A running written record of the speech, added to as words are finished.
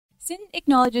SYN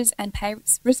acknowledges and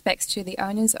pays respects to the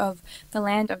owners of the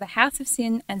land of the House of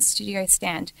SYN and Studio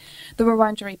Stand, the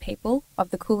Wurundjeri people of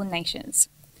the Kulin Nations.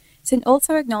 SYN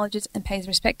also acknowledges and pays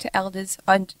respect to elders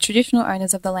and traditional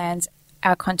owners of the lands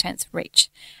our contents reach,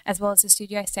 as well as the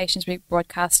studio stations we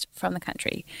broadcast from the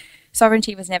country.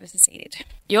 Sovereignty was never seceded.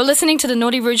 You're listening to the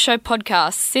Naughty Rude Show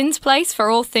podcast, SYN's place for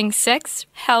all things sex,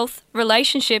 health,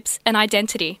 relationships, and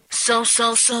identity. So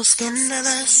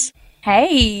scandalous.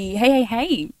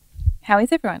 Hey. How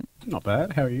is everyone? Not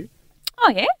bad. How are you?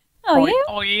 Oh, yeah. Oh, yeah.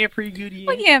 Oh, yeah. Pretty good,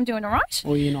 yeah. Oh, yeah, I'm doing all right.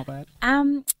 Oh, yeah, not bad.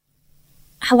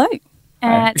 Hello.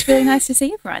 Hi. It's really nice to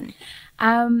see everyone.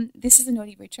 This is the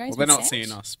Naughty Rude Show. Well, they're not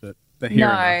seeing us, but they're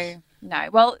hearing us. No.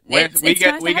 Well, We it's get nice to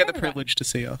have the everyone. privilege to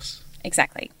see us.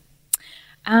 Exactly.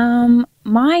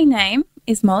 My name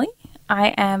is Molly.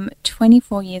 I am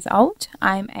 24 years old.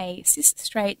 I'm a cis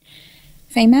straight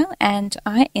female, and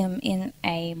I am in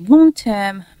a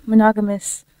long-term,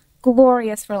 monogamous,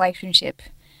 glorious relationship.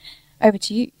 Over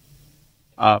to you.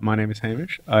 My name is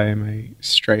Hamish. I am a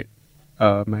straight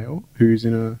male who's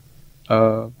in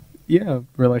a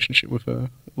relationship with a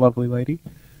lovely lady.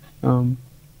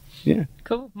 Yeah.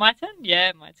 Cool. My turn?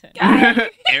 Yeah, my turn.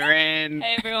 Erin.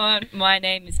 Hey everyone, my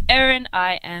name is Erin.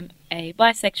 I am a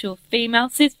bisexual female,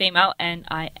 cis female, and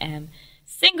I am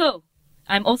single.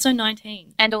 I'm also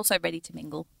 19. And also ready to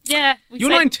mingle. Yeah.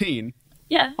 You're 19.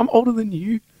 Yeah. I'm older than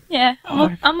you. Yeah.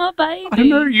 I'm a baby. I don't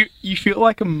know. You feel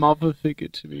like a mother figure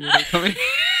to me when I come in.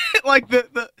 Like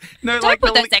Don't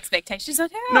put those expectations on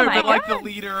her. No, Oh my but like God. the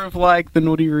leader of like the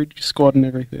Naughty Rude squad and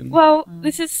everything. Well,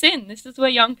 this is SYN. This is where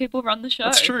young people run the show.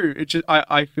 That's true. It just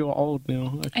I feel old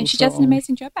now. And she does an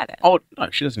amazing job at it. Oh no,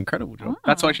 she does an incredible job.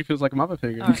 That's why she feels like a mother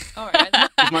figure. All right.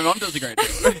 'Cause my mom does a great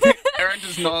job. Erin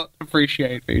does not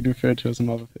appreciate being referred to as a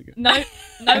mother figure. No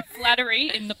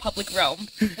flattery in the public realm.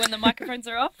 When the microphones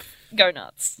are off, go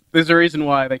nuts. There's a reason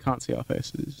why they can't see our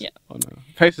faces. Yeah. On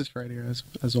faces for radio,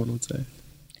 as one would say.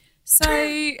 So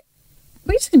we're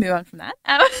just going to move on from that.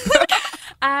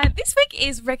 This week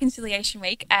is Reconciliation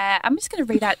Week. I'm just going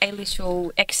to read out a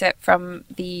little excerpt from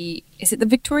the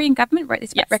Victorian government wrote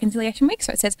this about Reconciliation Week.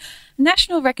 So it says,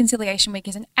 National Reconciliation Week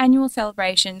is an annual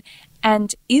celebration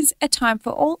and is a time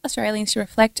for all Australians to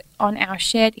reflect on our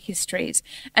shared histories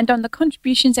and on the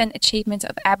contributions and achievements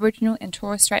of Aboriginal and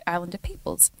Torres Strait Islander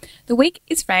peoples. The week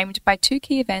is framed by two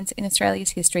key events in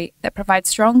Australia's history that provide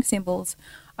strong symbols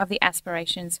of the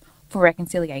aspirations for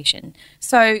reconciliation.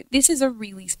 So this is a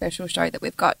really special show that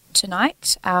we've got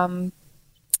tonight.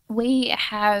 We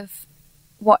have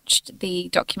watched the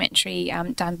documentary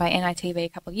done by NITV a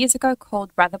couple of years ago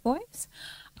called Brother Boys.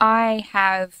 I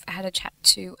have had a chat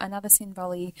to another SYN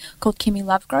volley called Kimmy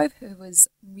Lovegrove, who was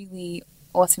really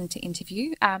awesome to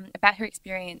interview, about her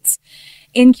experience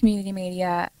in community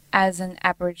media as an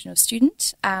Aboriginal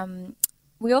student.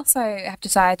 We also have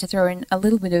decided to throw in a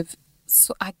little bit of,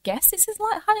 so I guess this is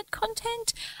lighthearted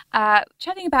content,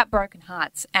 chatting about broken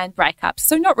hearts and breakups.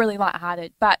 So not really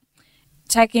lighthearted, but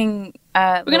taking...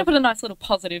 We're going to put a nice little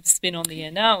positive spin on the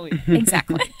end, aren't we?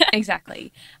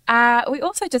 Exactly. We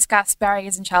also discuss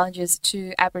barriers and challenges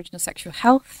to Aboriginal sexual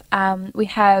health. We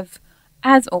have,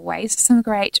 as always, some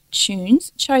great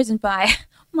tunes chosen by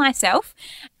myself.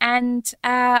 And,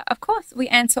 of course, we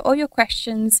answer all your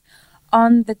questions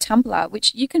on the Tumblr,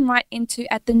 which you can write into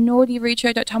at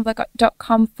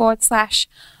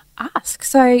thenaughtyrudeshow.tumblr.com/ask.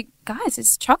 So, guys,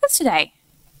 it's chocolates today.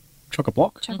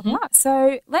 Chock-a-block. Chock-a-block.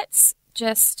 So, let's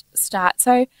just start.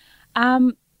 So,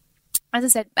 as I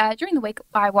said, during the week,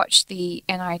 I watched the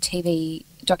NITV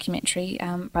documentary,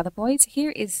 Brother Boys.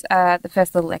 Here is the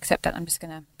first little excerpt that I'm just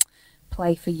going to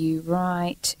play for you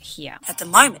right here. At the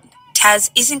moment,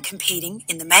 Taz isn't competing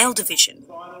in the male division.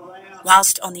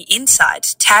 Whilst on the inside,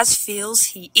 Taz feels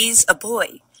he is a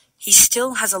boy, he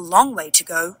still has a long way to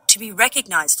go to be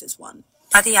recognised as one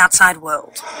by the outside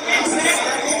world.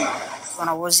 When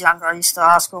I was younger, I used to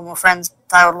ask all my friends if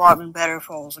they would like me better if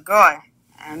I was a guy.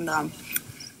 And I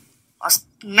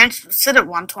said at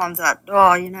one time that,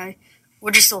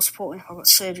 would you still support me if I got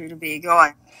surgery to be a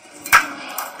guy?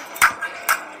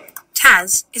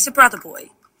 Taz is a brother boy,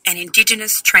 an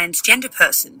Indigenous transgender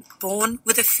person born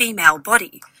with a female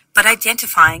body, but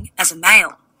identifying as a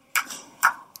male.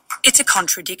 It's a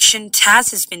contradiction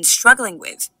Taz has been struggling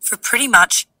with for pretty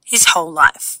much his whole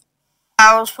life.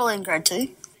 I was probably in grade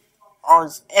 2. I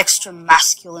was extra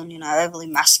masculine, overly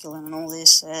masculine and all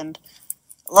this, and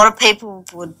a lot of people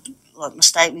would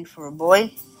mistake me for a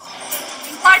boy.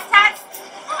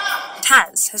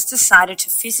 Taz has decided to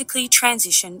physically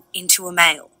transition into a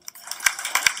male.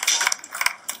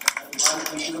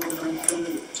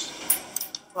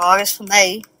 Well, I guess for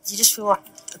me, you just feel like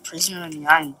a prisoner in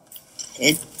your own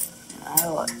head.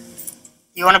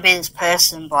 you want to be this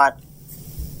person, but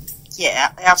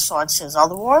yeah, outside says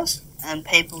otherwise, and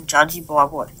people judge you by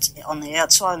what's on the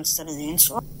outside instead of the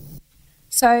inside.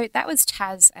 So that was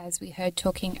Taz, as we heard,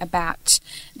 talking about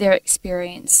their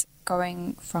experience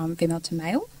going from female to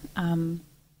male,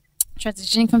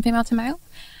 transitioning from female to male.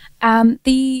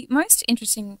 The most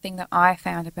interesting thing that I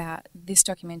found about this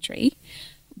documentary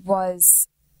was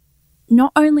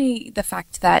not only the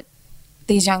fact that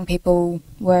these young people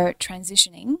were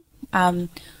transitioning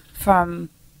from,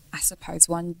 I suppose,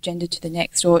 one gender to the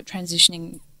next, or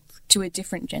transitioning to a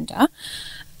different gender.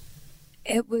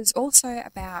 It was also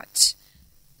about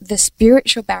the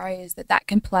spiritual barriers that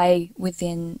can play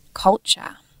within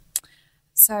culture.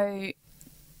 So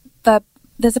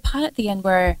there's a part at the end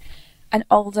where an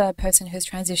older person who's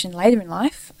transitioned later in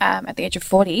life, at the age of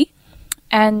 40,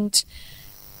 and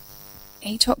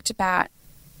he talked about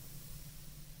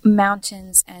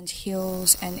mountains and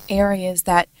hills and areas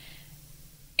that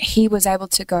he was able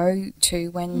to go to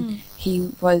when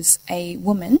he was a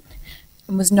woman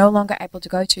and was no longer able to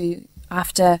go to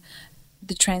after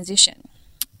the transition.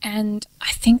 And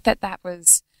I think that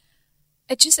was,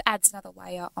 it just adds another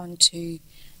layer onto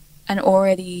an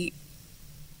already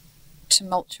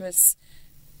tumultuous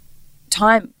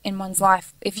time in one's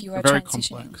life if you are very transitioning.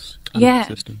 Complex kind of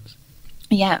existence.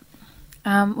 Yeah.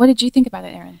 What did you think about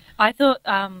it, Erin? I thought,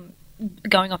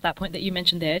 going off that point that you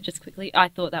mentioned there, just quickly, I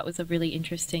thought that was a really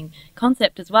interesting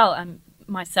concept as well.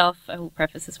 Myself, I will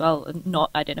preface as well,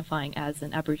 not identifying as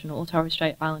an Aboriginal or Torres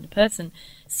Strait Islander person.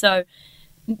 So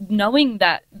knowing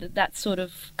that that sort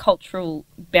of cultural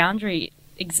boundary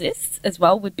exists as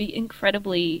well would be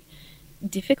incredibly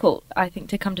difficult, I think,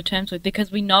 to come to terms with,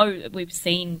 because we know, we've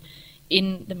seen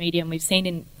in the media and we've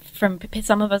seen from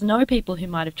some of us know people who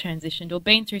might have transitioned or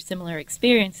been through similar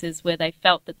experiences where they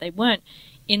felt that they weren't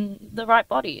in the right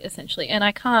body, essentially. And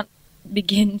I can't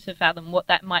begin to fathom what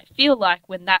that might feel like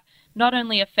when that not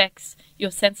only affects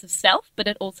your sense of self, but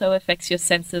it also affects your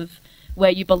sense of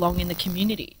where you belong in the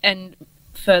community and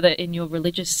further in your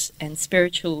religious and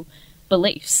spiritual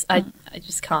beliefs. I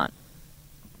just can't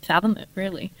fathom it,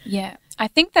 really. Yeah. I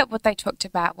think that what they talked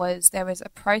about was there was a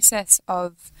process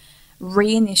of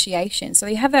reinitiation. So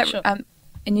you have that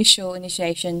initial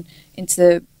initiation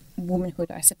into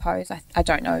womanhood, I suppose. I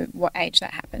don't know what age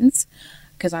that happens,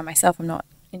 because I myself am not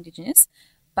Indigenous.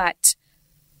 But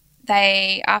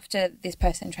after this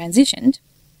person transitioned,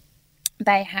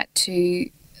 they had to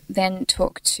then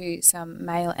talk to some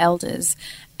male elders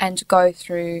and go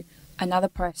through another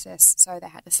process. So they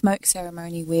had a smoke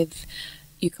ceremony with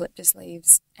eucalyptus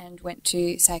leaves and went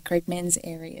to sacred men's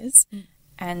areas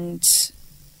and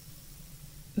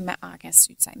I guess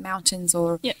you'd say mountains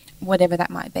or whatever that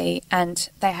might be, and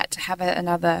they had to have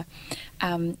another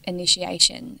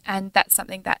initiation. And that's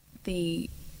something that the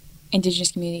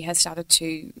Indigenous community has started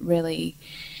to really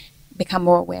become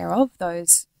more aware of,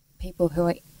 those people who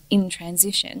are in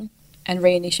transition and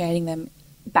reinitiating them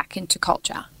back into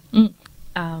culture. In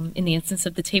the instance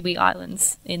of the Tiwi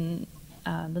Islands in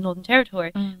the Northern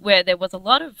Territory, where there was a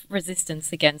lot of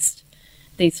resistance against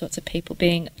these sorts of people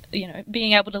being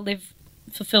able to live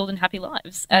fulfilled and happy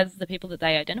lives as the people that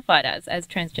they identified as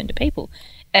transgender people.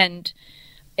 And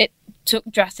it took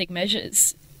drastic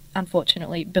measures,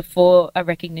 unfortunately, before a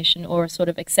recognition or a sort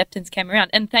of acceptance came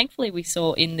around. And thankfully we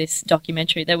saw in this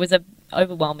documentary there was an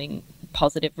overwhelming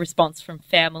positive response from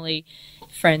family,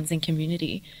 friends and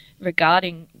community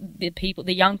regarding the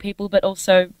young people, but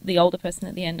also the older person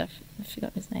at the end. I've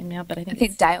forgotten his name now, but I think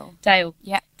it's Dale. Dale.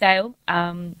 Yeah. Dale.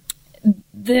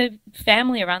 The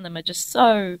family around them are just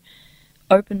so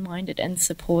open-minded and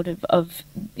supportive of,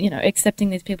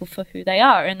 accepting these people for who they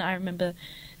are. And I remember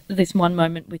this one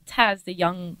moment with Taz, the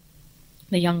young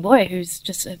boy who's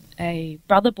just a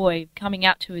brother boy, coming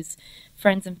out to his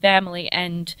friends and family,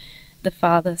 and the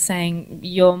father saying,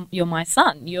 "You're my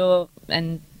son.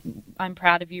 And I'm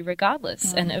proud of you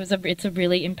regardless." And it's a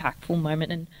really impactful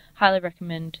moment, and highly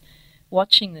recommend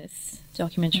watching this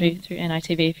documentary through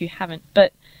NITV if you haven't.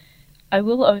 But I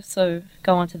will also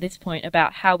go on to this point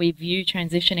about how we view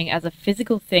transitioning as a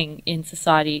physical thing in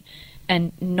society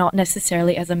and not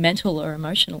necessarily as a mental or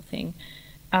emotional thing.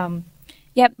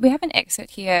 We have an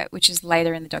excerpt here, which is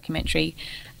later in the documentary.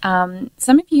 Some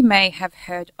of you may have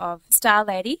heard of Star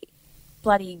Lady,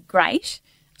 Bloody Great.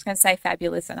 I was going to say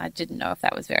fabulous, and I didn't know if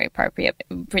that was very appropriate.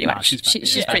 Pretty much.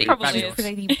 She's pretty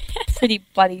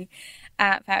bloody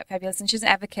fabulous, and she's an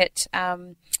advocate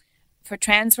for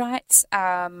trans rights,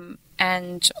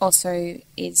 and also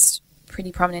is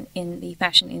pretty prominent in the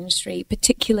fashion industry,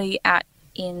 particularly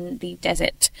in the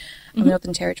desert of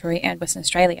Northern Territory and Western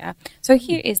Australia. So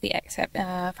here is the excerpt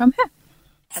from her.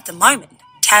 At the moment,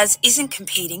 Taz isn't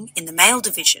competing in the male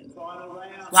division.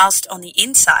 Whilst on the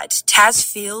inside, Taz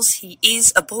feels he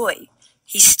is a boy,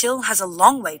 he still has a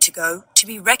long way to go to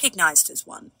be recognised as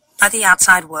one by the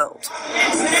outside world.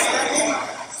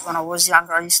 When I was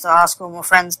younger, I used to ask all my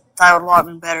friends if they would like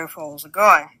me better if I was a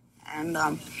guy. And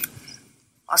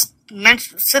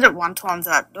said at one time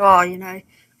that,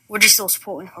 would you still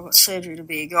support me if I got surgery to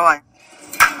be a guy?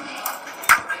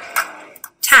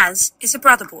 Taz is a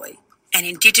brother boy, an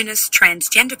Indigenous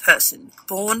transgender person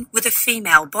born with a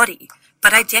female body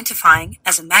but identifying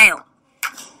as a male.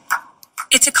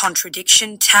 It's a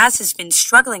contradiction Taz has been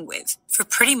struggling with for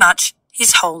pretty much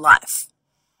his whole life.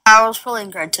 I was probably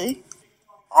in grade 2.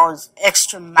 I was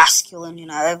extra masculine,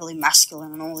 overly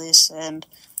masculine and all this, and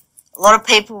a lot of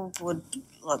people would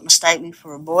mistake me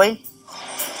for a boy.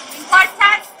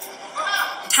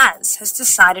 Taz has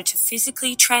decided to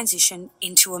physically transition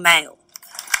into a male.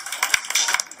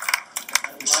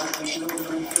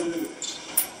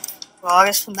 Well, I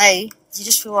guess for me, you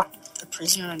just feel like a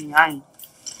prisoner in your own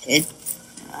head.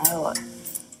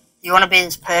 You want to be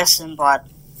this person, but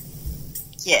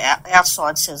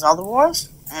outside says otherwise,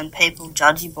 and people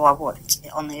judge you by what's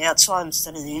on the outside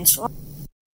instead of the inside.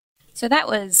 So that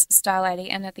was Star Lady,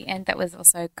 and at the end that was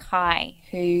also Kai,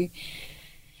 who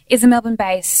is a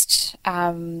Melbourne-based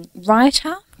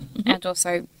writer and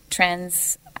also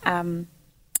trans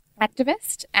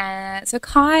activist. So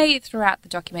Kai, throughout the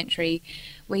documentary,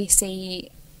 we see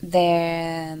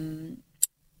their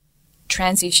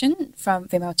transition from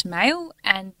female to male,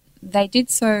 and they did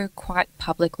so quite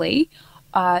publicly,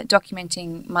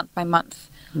 documenting month by month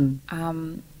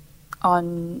on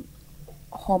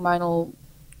hormonal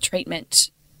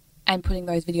treatment and putting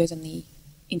those videos on the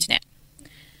internet.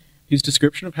 His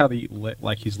description of how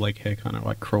his leg hair kind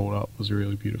of crawled up was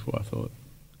really beautiful, I thought.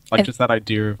 Just that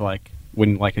idea of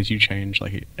when as you change,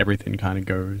 everything kind of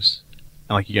goes,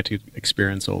 and you get to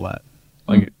experience all that.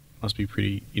 It must be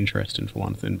pretty interesting for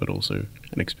one thing, but also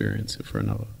an experience for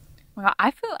another. Well,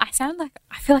 I feel like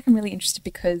I'm really interested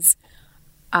because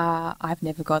I've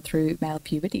never gone through male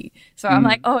puberty. So I'm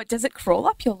like, oh, does it crawl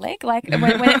up your leg? When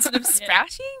it's sort of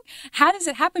sprouting? How does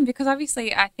it happen? Because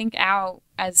obviously I think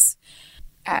as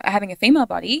having a female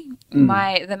body,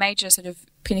 the major sort of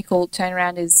pinnacle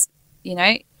turnaround is, you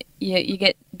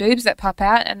get boobs that pop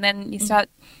out and then you start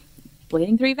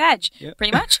bleeding through your vag,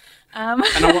 pretty much. And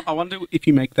I wonder if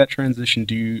you make that transition,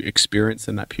 do you experience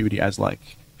in that puberty as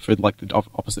for the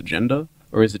opposite gender,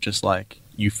 or is it just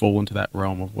you fall into that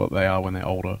realm of what they are when they're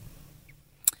older?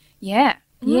 Yeah.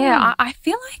 I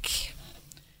feel like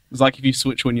it's if you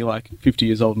switch when you're 50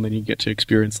 years old and then you get to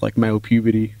experience male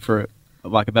puberty for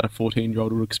that a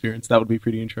 14-year-old would experience. That would be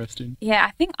pretty interesting.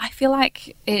 Yeah, I feel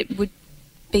like it would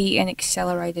be an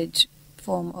accelerated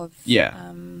form of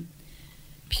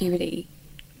puberty,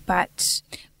 but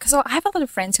because I have a lot of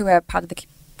friends who are part of the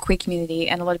queer community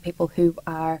and a lot of people who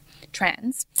are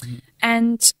trans,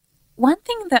 and one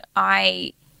thing that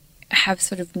I have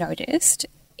sort of noticed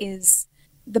is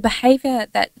the behaviour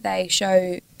that they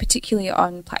show, particularly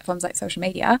on platforms like social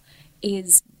media,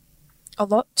 is a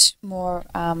lot more.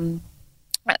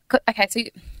 Okay, so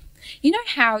you know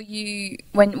how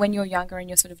when you're younger and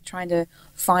you're sort of trying to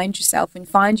find yourself and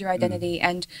find your identity,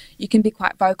 and you can be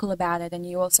quite vocal about it, and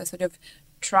you also sort of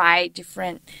try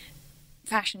different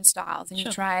fashion styles, and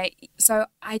you try. So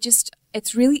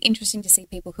it's really interesting to see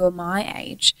people who are my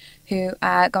age who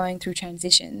are going through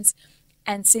transitions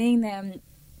and seeing them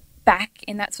back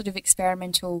in that sort of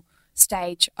experimental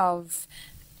stage of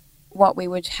what we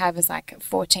would have as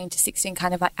 14 to 16,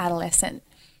 kind of adolescent.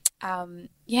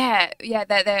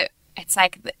 It's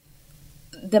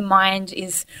the mind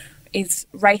is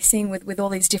racing with all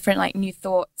these different new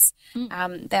thoughts.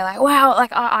 They're wow,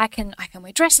 I can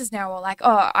wear dresses now, or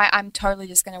I'm totally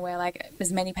just going to wear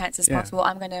as many pants as possible.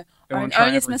 I'm going to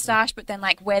own this moustache, but then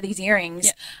wear these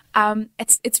earrings.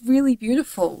 It's really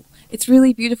beautiful. It's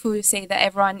really beautiful to see that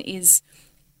everyone is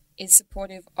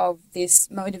supportive of this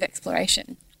mode of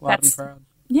exploration. Loud and proud.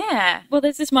 Yeah. Well,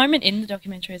 there's this moment in the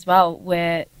documentary as well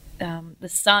where the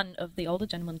son of the older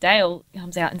gentleman, Dale,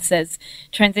 comes out and says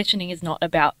transitioning is not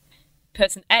about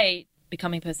person A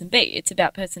becoming person B. It's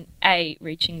about person A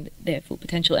reaching their full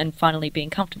potential and finally being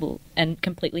comfortable and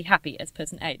completely happy as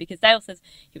person A. Because Dale says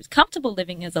he was comfortable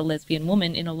living as a lesbian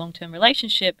woman in a long-term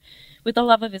relationship with the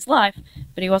love of his life,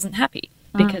 but he wasn't happy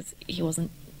because he wasn't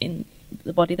in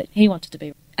the body that he wanted to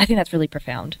be. I think that's really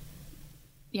profound.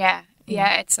 Yeah,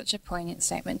 it's such a poignant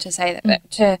statement to say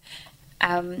that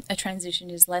a transition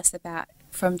is less about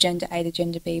from gender A to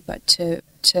gender B, but to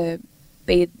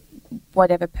be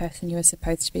whatever person you are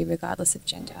supposed to be regardless of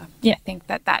gender. Yeah. I think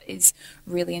that is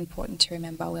really important to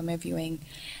remember when we're viewing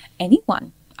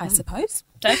anyone I suppose.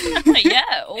 Definitely,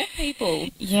 yeah, all people.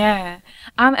 Yeah.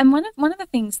 And one of the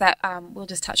things that we'll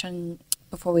just touch on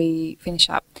before we finish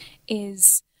up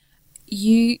is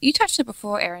you touched it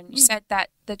before, Erin. You said that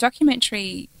the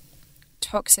documentary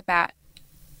talks about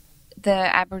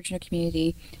the Aboriginal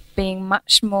community being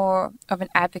much more of an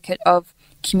advocate of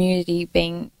community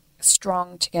being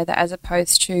strong together as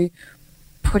opposed to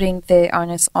putting the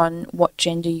onus on what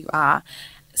gender you are.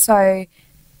 So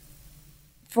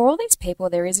for all these people,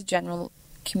 there is a general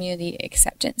community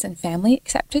acceptance and family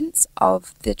acceptance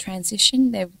of the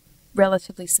transition. They're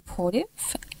relatively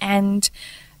supportive, and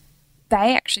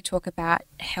they actually talk about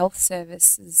health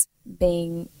services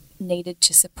being needed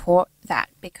to support that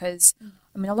because,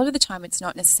 I mean, a lot of the time it's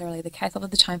not necessarily the case. A lot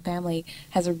of the time family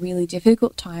has a really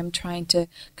difficult time trying to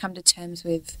come to terms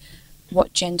with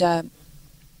what gender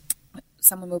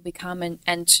someone will become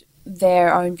and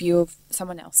their own view of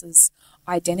someone else's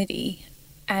identity.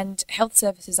 And health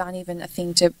services aren't even a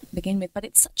thing to begin with, but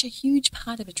it's such a huge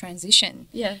part of a transition.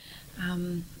 Yeah.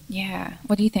 Yeah.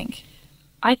 What do you think?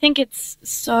 I think it's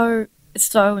so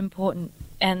important,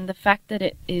 and the fact that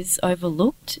it is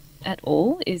overlooked at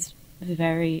all is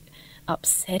very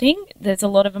upsetting. There's a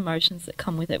lot of emotions that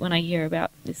come with it when I hear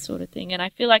about this sort of thing, and I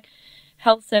feel like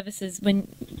health services, when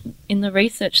in the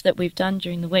research that we've done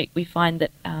during the week, we find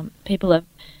that people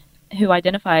who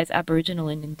identify as Aboriginal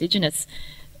and Indigenous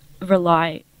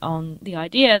rely on the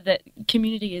idea that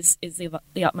community is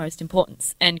the utmost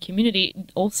importance, and community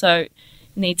also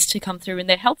needs to come through in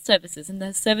their health services, and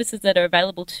the services that are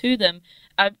available to them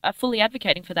are fully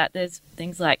advocating for that. There's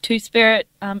things like Two Spirit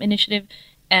initiative.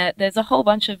 There's a whole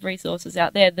bunch of resources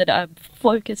out there that are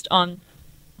focused on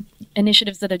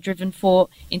initiatives that are driven for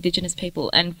Indigenous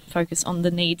people and focus on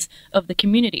the needs of the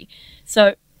community.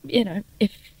 So,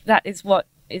 if that is what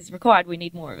is required, we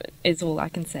need more of it, is all I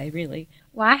can say, really.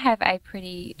 Well, I have a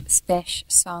pretty special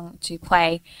song to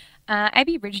play.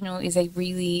 Aboriginal is a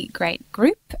really great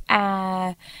group.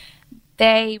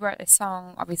 They wrote a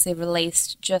song, obviously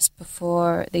released just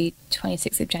before the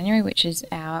 26th of January, which is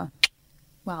our,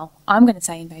 well, I'm going to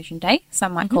say Invasion Day.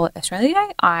 Some might call it Australia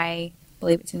Day. I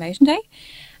believe it's Invasion Day.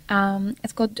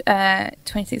 It's called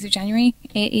 26th of January.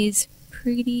 It is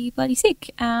pretty bloody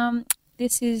sick.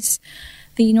 This is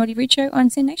the Naughty Rude Show on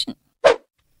Sin Nation.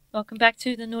 Welcome back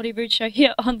to the Naughty Rude Show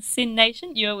here on Sin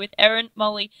Nation. You're with Erin,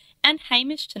 Molly and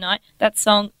Hamish tonight. That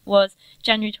song was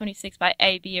January 26 by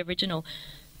AB Original.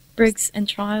 Briggs and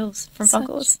Trials from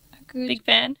Buckles. Big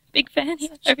fan here,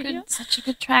 over here. Such a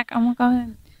good track. Oh my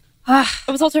god.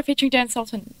 It was also featuring Dan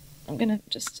Sultan. I'm going to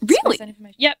just really that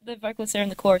information. Yep, the vocalist there in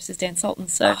the chorus is Dan Sultan,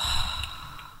 so...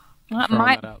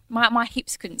 My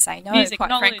hips couldn't say no, Music quite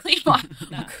knowledge. frankly.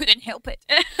 I couldn't help it.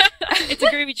 It's a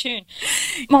groovy tune.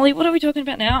 Molly, what are we talking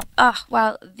about now?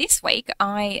 Well, this week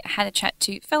I had a chat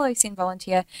to fellow Sin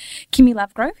volunteer Kimmy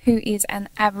Lovegrove, who is an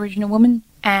Aboriginal woman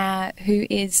who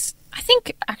is, I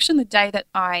think, actually the day that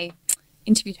I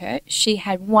interviewed her, she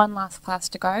had one last class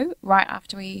to go right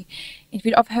after we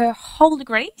interviewed of her whole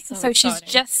degree. So she's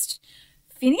just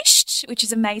finished, which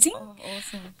is amazing. Oh,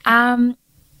 awesome.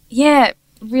 Yeah,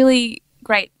 really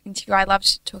great interview. I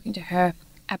loved talking to her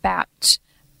about,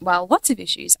 well, lots of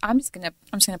issues. I'm just gonna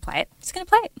play it.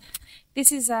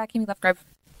 This is Kimmy Lovegrove.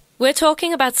 We're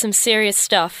talking about some serious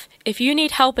stuff. If you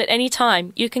need help at any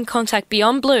time, you can contact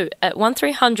Beyond Blue at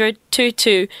 1300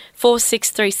 22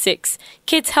 4636,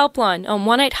 Kids Helpline on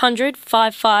 1800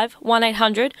 55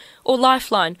 1800 or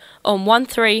Lifeline on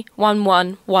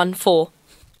 131114.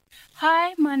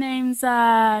 Hi, my name's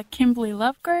Kimberly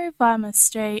Lovegrove. I'm a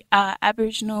straight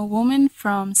Aboriginal woman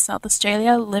from South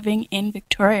Australia living in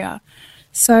Victoria.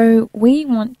 So we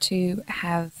want to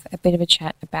have a bit of a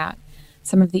chat about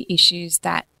some of the issues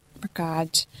that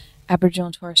regard Aboriginal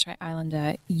and Torres Strait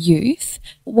Islander youth.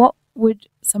 What would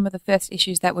some of the first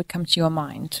issues that would come to your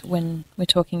mind when we're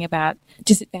talking about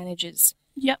disadvantages?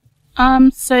 Yep.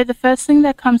 So the first thing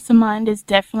that comes to mind is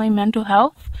definitely mental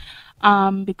health.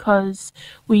 Because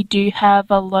we do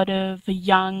have a lot of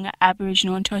young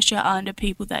Aboriginal and Torres Strait Islander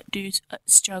people that do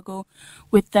struggle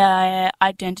with their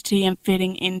identity and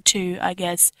fitting into, I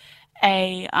guess,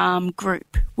 a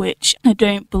group, which I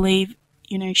don't believe,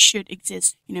 should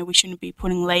exist. We shouldn't be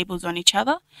putting labels on each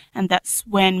other, and that's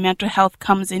when mental health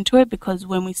comes into it, because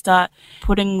when we start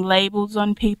putting labels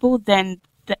on people, then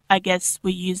I guess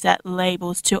we use that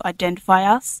labels to identify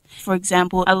us. For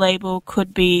example, a label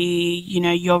could be,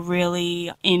 you're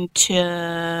really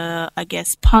into, I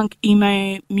guess, punk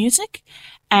emo music,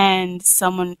 and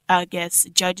someone, I guess,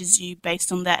 judges you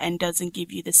based on that and doesn't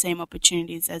give you the same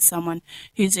opportunities as someone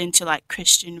who's into like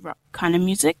Christian rock kind of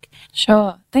music.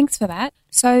 Sure. Thanks for that.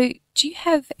 So do you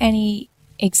have any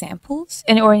examples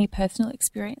or any personal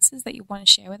experiences that you want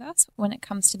to share with us when it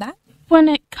comes to that? When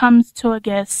it comes to, I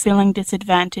guess, feeling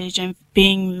disadvantaged and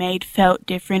being made felt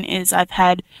different is I've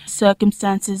had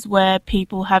circumstances where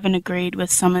people haven't agreed with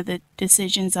some of the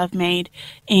decisions I've made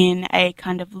in a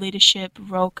kind of leadership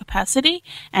role capacity,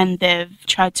 and they've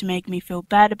tried to make me feel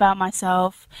bad about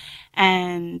myself,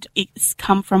 and it's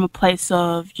come from a place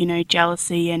of,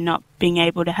 jealousy and not being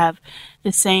able to have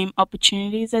the same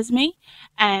opportunities as me.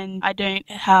 And I don't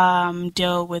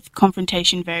deal with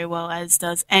confrontation very well, as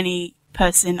does any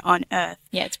person on earth.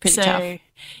 Yeah, it's pretty tough.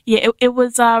 Yeah, it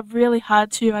was really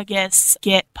hard to, I guess,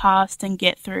 get past and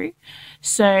get through.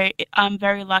 So I'm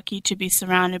very lucky to be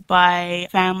surrounded by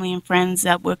family and friends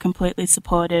that were completely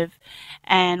supportive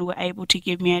and were able to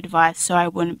give me advice so I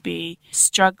wouldn't be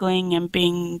struggling and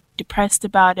being depressed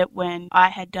about it when I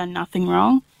had done nothing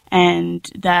wrong. And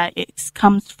that it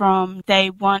comes from they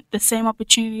want the same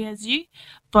opportunity as you,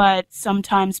 but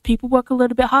sometimes people work a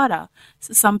little bit harder.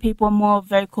 So some people are more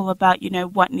vocal about,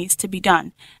 what needs to be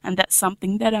done. And that's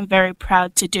something that I'm very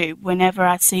proud to do. Whenever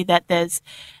I see that there's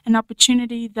an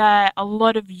opportunity that a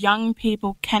lot of young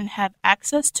people can have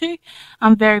access to,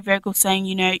 I'm very vocal saying,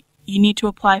 you need to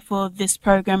apply for this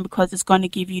program because it's going to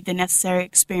give you the necessary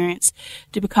experience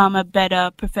to become a better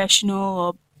professional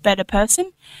or better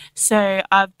person. So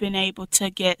I've been able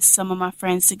to get some of my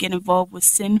friends to get involved with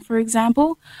SYN, for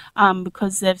example,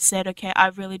 because they've said, okay, I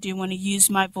really do want to use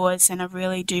my voice and I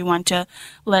really do want to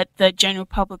let the general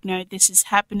public know this is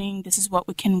happening, this is what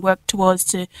we can work towards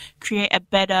to create a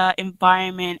better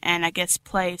environment and, I guess,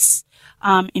 place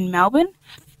in Melbourne.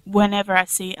 Whenever I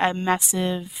see a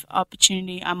massive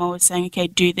opportunity, I'm always saying, okay,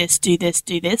 do this, do this,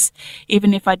 do this,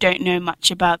 even if I don't know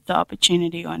much about the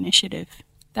opportunity or initiative.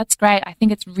 That's great. I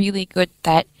think it's really good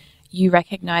that you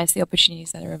recognise the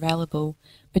opportunities that are available,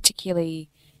 particularly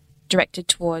directed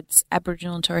towards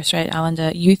Aboriginal and Torres Strait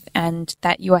Islander youth, and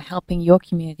that you are helping your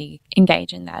community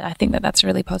engage in that. I think that that's a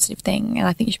really positive thing, and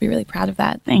I think you should be really proud of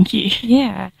that. Thank you.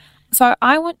 Yeah. So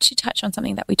I want to touch on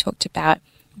something that we talked about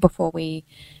before we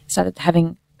started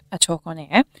having a talk on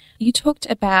air. You talked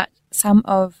about some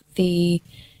of the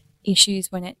issues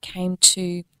when it came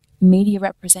to media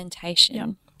representation. Yep.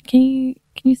 Can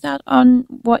you start on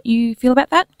what you feel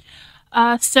about that?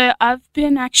 So I've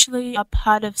been actually a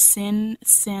part of SYN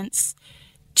since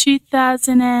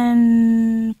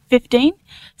 2015.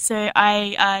 So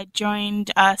I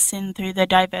joined SYN through the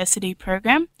diversity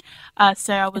program.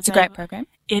 So I was it's a great program.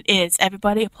 It is.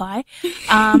 Everybody apply.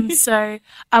 So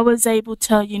I was able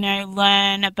to,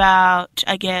 learn about,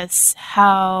 I guess,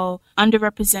 how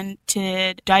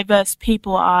underrepresented, diverse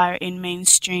people are in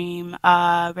mainstream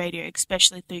radio,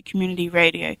 especially through community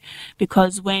radio.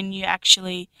 Because when you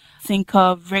actually think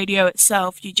of radio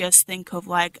itself, you just think of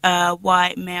like a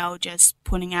white male just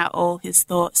putting out all his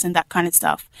thoughts and that kind of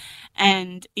stuff.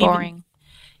 And boring.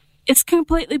 It's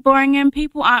completely boring and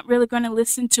people aren't really going to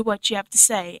listen to what you have to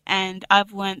say. And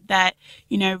I've learned that,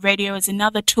 radio is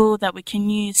another tool that we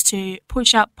can use to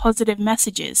push out positive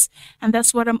messages. And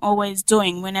that's what I'm always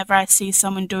doing. Whenever I see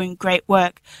someone doing great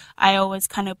work, I always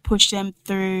kind of push them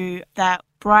through that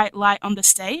bright light on the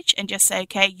stage and just say,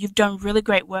 okay, you've done really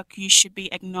great work. You should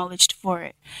be acknowledged for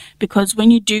it. Because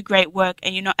when you do great work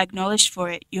and you're not acknowledged for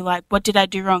it, you're like, what did I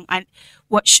do wrong?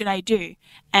 What should I do?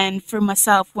 And for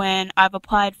myself, when I've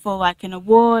applied for like an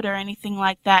award or anything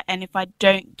like that, and if I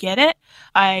don't get it,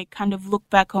 I kind of look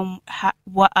back on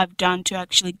what I've done to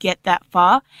actually get that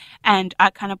far. And I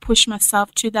kind of push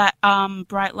myself to that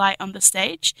bright light on the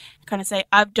stage, kind of say,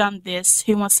 I've done this.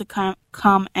 Who wants to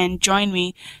come and join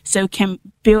me so we can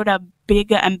build a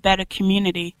bigger and better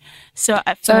community? So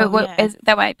I feel,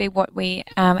 that might be what we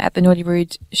at the Naughty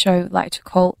Rude show like to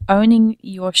call owning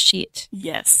your shit.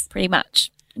 Yes. Pretty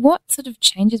much. What sort of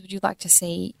changes would you like to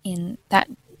see in that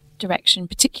direction,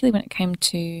 particularly when it came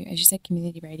to, as you said,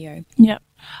 community radio? Yep.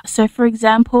 So, for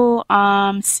example,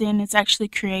 SYN is actually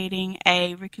creating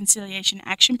a reconciliation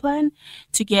action plan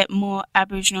to get more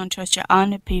Aboriginal and Torres Strait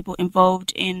Islander people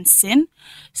involved in SYN.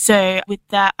 So, with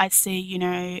that, I see,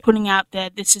 putting out there,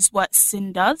 this is what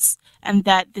SYN does, and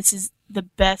that this is the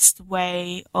best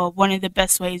way, or one of the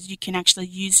best ways you can actually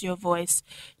use your voice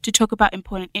to talk about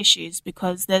important issues,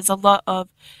 because there's a lot of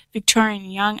Victorian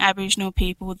young Aboriginal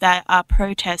people that are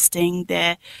protesting.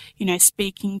 They're,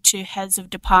 speaking to heads of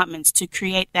departments to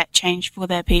create that change for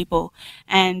their people.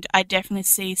 And I definitely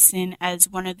see SYN as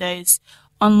one of those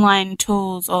online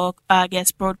tools, or I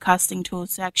guess broadcasting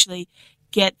tools, to actually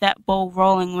get that ball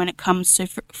rolling when it comes to,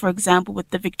 for example,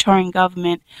 with the Victorian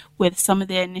government, with some of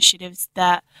their initiatives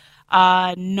that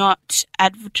are not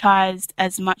advertised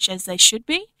as much as they should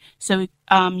be. So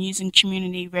using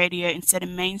community radio instead of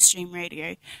mainstream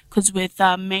radio, because with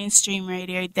mainstream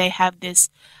radio, they have this,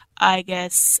 I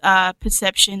guess,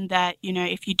 perception that, you know,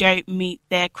 if you don't meet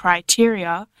their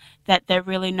criteria, that they're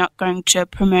really not going to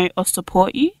promote or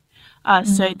support you.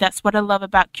 So that's what I love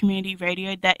about community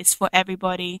radio, that is for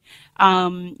everybody.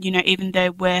 You know, even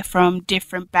though we're from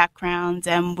different backgrounds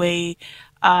and we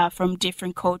are from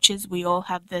different cultures, we all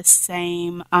have the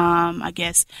same, I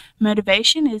guess,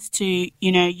 motivation is to,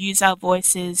 you know, use our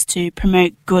voices to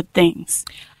promote good things.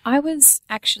 I was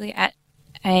actually at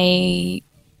a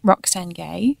Roxanne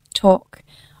Gay talk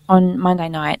on Monday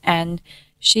night, and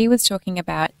she was talking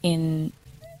about in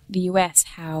the US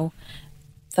how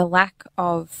the lack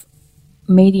of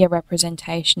media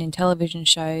representation in television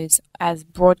shows as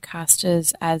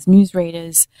broadcasters, as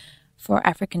newsreaders for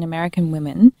African American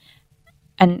women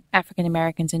and African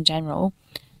Americans in general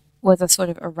was a sort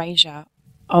of erasure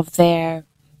of their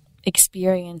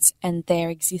experience and their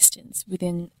existence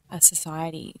within a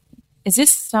society. Is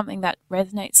this something that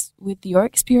resonates with your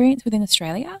experience within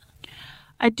Australia?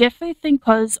 I definitely think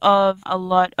because of a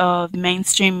lot of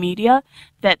mainstream media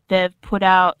that they've put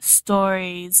out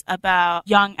stories about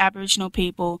young Aboriginal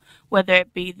people, whether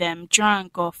it be them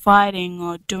drunk or fighting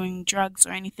or doing drugs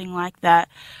or anything like that,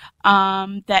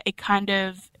 that it kind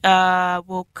of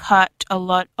will cut a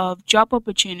lot of job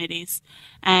opportunities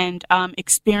and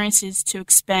experiences to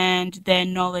expand their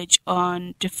knowledge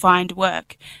on defined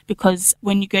work. Because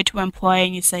when you go to an employer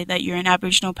and you say that you're an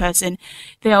Aboriginal person,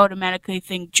 they automatically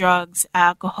think drugs,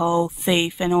 alcohol,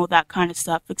 thief, and all that kind of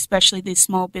stuff, especially these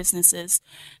small businesses.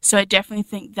 So I definitely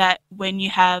think that when you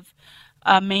have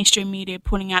mainstream media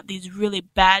putting out these really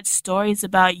bad stories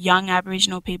about young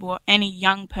Aboriginal people or any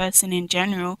young person in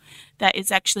general, that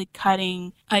is actually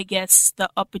cutting, I guess, the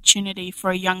opportunity for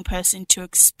a young person to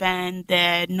expand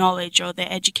their knowledge or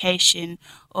their education,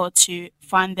 or to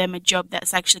find them a job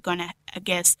that's actually going to, I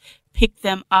guess, pick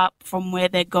them up from where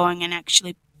they're going and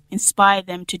actually inspire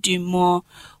them to do more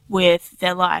with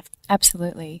their life.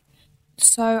 Absolutely.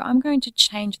 So I'm going to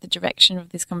change the direction of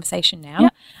this conversation now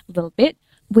a little bit.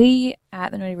 We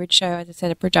at the Naughty Ridge Show, as I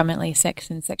said, are predominantly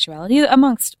sex and sexuality,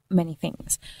 amongst many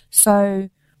things. So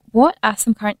what are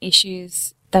some current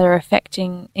issues that are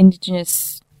affecting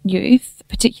Indigenous youth,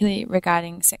 particularly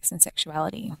regarding sex and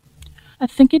sexuality? I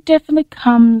think it definitely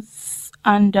comes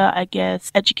under, I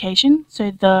guess, education. So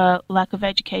the lack of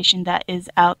education that is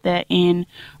out there in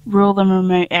rural and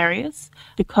remote areas.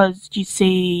 Because you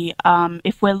see,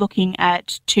 if we're looking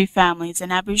at two families,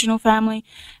 an Aboriginal family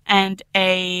and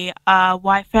a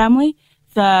white family,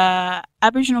 the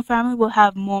Aboriginal family will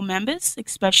have more members,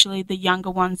 especially the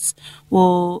younger ones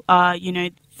will,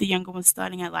 the younger ones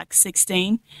starting at like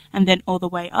 16 and then all the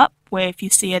way up, where if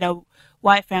you see at a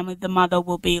white family, the mother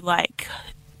will be like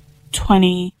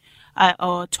 20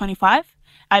 or 25.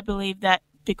 I believe that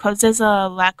because there's a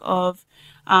lack of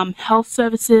health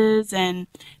services, and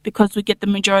because we get the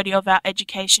majority of our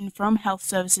education from health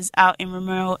services out in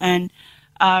remote and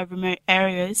remote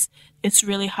areas, it's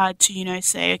really hard to,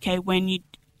 say, okay, when you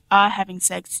are having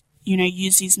sex,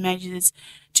 use these measures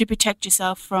to protect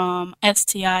yourself from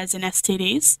STIs and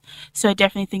STDs. So I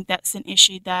definitely think that's an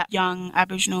issue that young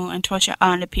Aboriginal and Torres Strait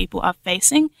Islander people are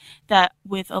facing, that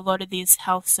with a lot of these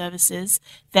health services,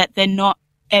 that they're not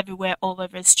everywhere all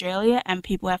over Australia, and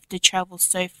people have to travel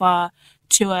so far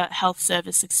to a health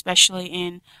service, especially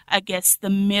in, I guess, the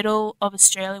middle of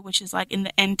Australia, which is like in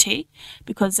the NT,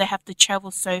 because they have to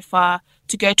travel so far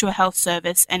to go to a health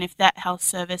service, and if that health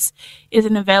service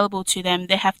isn't available to them,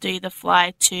 they have to either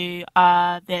fly to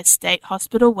their state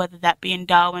hospital, whether that be in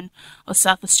Darwin or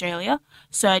South Australia.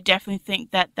 So I definitely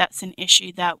think that that's an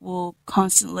issue that will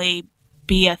constantly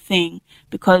be a thing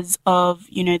because of,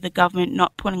 the government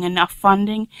not putting enough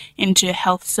funding into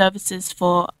health services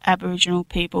for Aboriginal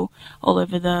people all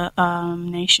over the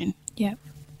nation. Yeah.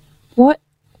 What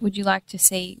would you like to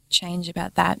see change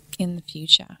about that in the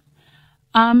future?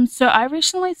 So I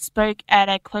recently spoke at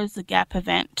a Close the Gap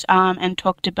event and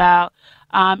talked about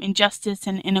injustice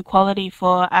and inequality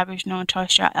for Aboriginal and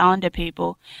Torres Strait Islander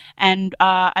people. And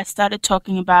I started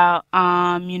talking about,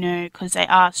 because they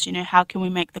asked, how can we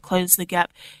make the Close the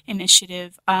Gap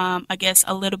initiative, I guess,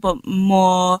 a little bit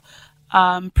more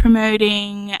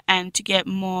promoting and to get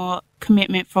more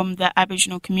commitment from the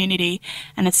Aboriginal community.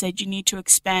 And I said, you need to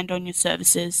expand on your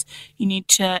services. You need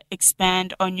to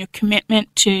expand on your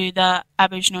commitment to the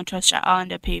Aboriginal and Torres Strait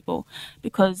Islander people,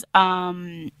 because,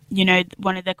 one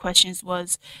of the questions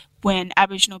was, when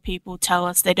Aboriginal people tell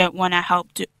us they don't want our help,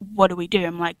 what do we do?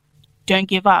 I'm like, don't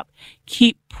give up.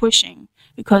 Keep pushing,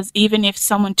 because even if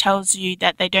someone tells you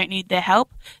that they don't need their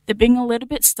help, they're being a little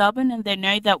bit stubborn and they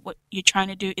know that what you're trying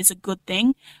to do is a good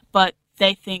thing, but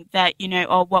they think that,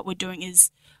 oh, what we're doing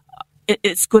is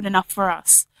it's good enough for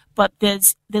us. But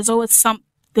there's always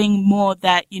something more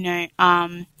that,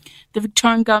 the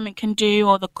Victorian government can do,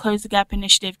 or the Close the Gap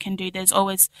initiative can do. There's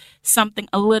always something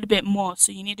a little bit more.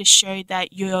 So you need to show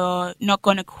that you're not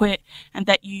going to quit and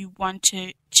that you want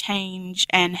to change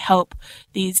and help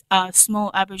these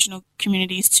small Aboriginal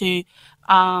communities to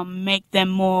make them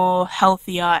more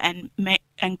healthier and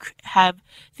have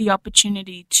the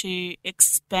opportunity to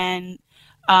expand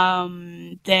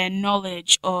their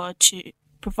knowledge, or to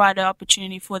provide an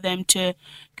opportunity for them to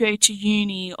go to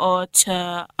uni, or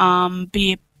to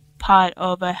be a part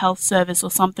of a health service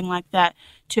or something like that,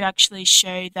 to actually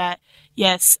show that,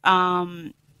 yes,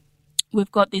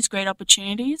 we've got these great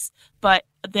opportunities, but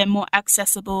they're more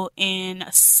accessible in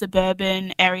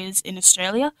suburban areas in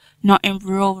Australia, not in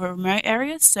rural, remote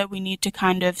areas. So we need to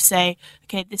kind of say,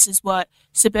 okay, this is what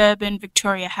suburban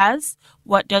Victoria has,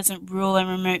 what doesn't rural and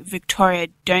remote Victoria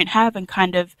don't have, and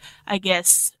kind of, I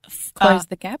guess, close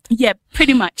the gap. Yeah,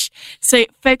 pretty much. So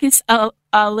focus a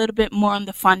little bit more on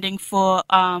the funding for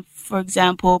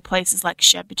example, places like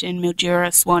Shepparton,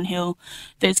 Mildura, Swan Hill,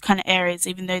 those kind of areas.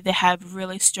 Even though they have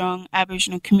really strong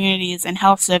Aboriginal communities and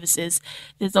health services,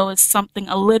 there's always something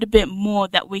a little bit more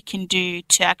that we can do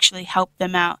to actually help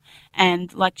them out.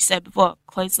 And like you said before,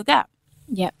 close the gap.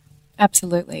 Yep,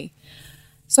 absolutely.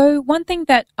 So one thing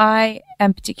that I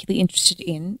am particularly interested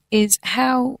in is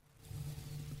how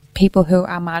people who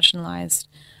are marginalised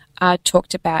are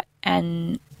talked about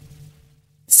and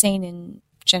seen in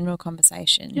general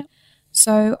conversation. Yep.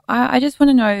 So I just want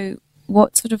to know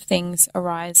what sort of things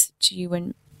arise to you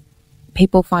when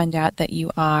people find out that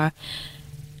you are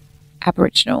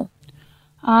Aboriginal.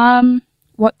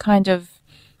 What kind of,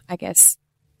 I guess,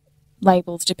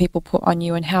 labels do people put on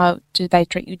you, and how do they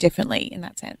treat you differently in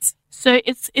that sense? So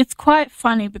it's quite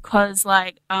funny because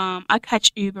I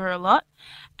catch Uber a lot,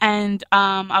 and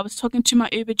I was talking to my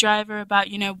Uber driver about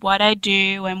what I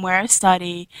do and where I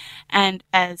study, and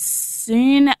as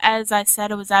soon as I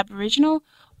said I was Aboriginal,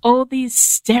 all these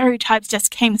stereotypes just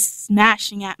came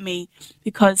smashing at me,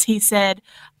 because he said,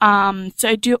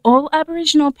 so do all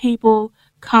Aboriginal people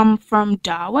come from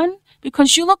Darwin?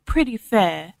 Because you look pretty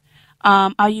fair.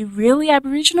 Are you really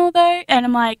Aboriginal though? And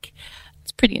I'm like,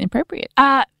 it's pretty inappropriate.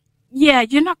 Yeah,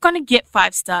 you're not going to get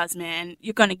 5 stars, man.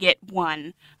 You're going to get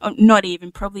 1, or not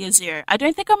even, probably a 0. I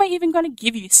don't think I'm even going to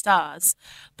give you stars.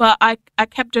 But I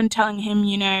kept on telling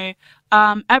him,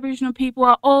 Aboriginal people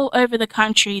are all over the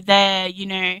country.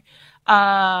 They're,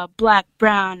 black,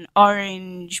 brown,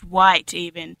 orange, white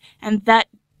even. And that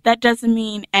doesn't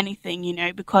mean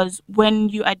anything, because when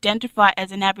you identify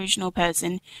as an Aboriginal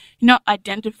person, you're not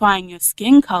identifying your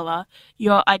skin color,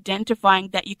 you're identifying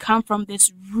that you come from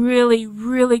this really,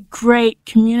 really great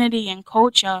community and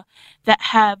culture that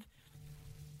have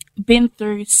been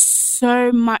through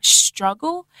so much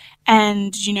struggle,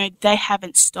 and, they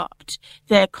haven't stopped.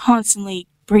 They're constantly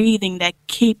breathing, they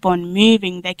keep on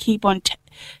moving, they keep on,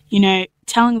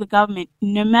 telling the government,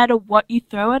 no matter what you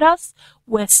throw at us,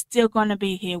 we're still going to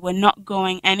be here. We're not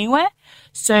going anywhere.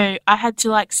 So I had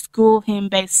to school him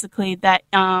basically that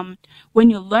when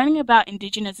you're learning about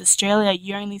Indigenous Australia,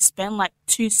 you only spend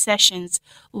 2 sessions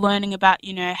learning about,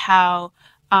 how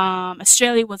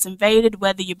Australia was invaded,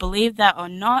 whether you believe that or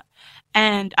not.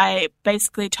 And I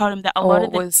basically told him that a lot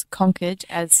of was conquered,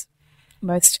 as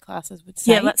most classes would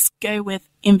say. Yeah, let's go with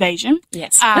invasion.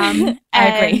 Yes, I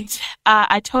agree.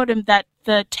 I told him that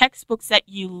the textbooks that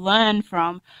you learn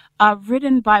from are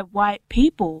written by white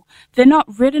people. They're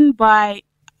not written by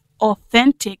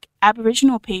authentic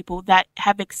Aboriginal people that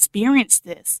have experienced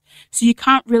this. So you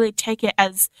can't really take it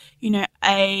as,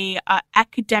 a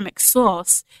academic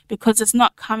source, because it's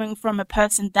not coming from a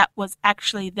person that was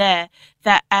actually there,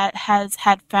 that has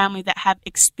had family that have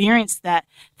experienced that.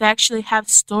 They actually have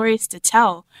stories to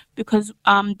tell, because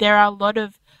there are a lot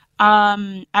of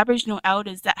Aboriginal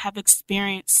elders that have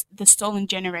experienced the stolen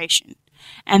generation.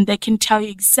 And they can tell you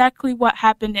exactly what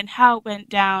happened and how it went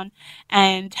down,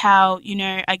 and how,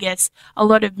 I guess a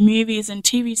lot of movies and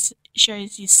TV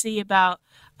shows you see about,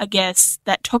 I guess,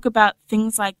 that talk about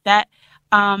things like that,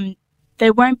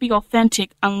 they won't be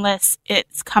authentic unless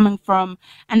it's coming from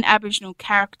an Aboriginal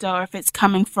character, or if it's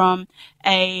coming from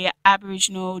a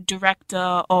Aboriginal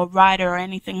director or writer or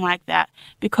anything like that,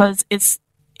 because it's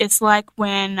like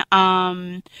when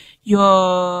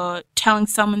you're telling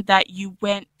someone that you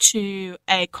went to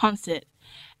a concert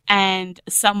and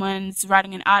someone's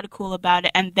writing an article about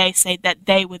it and they say that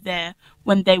they were there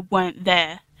when they weren't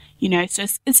there. So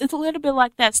it's a little bit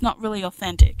like that. It's not really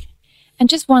authentic. And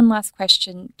just one last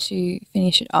question to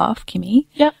finish it off, Kimmy.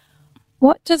 Yep.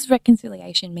 What does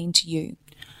reconciliation mean to you?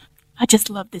 I just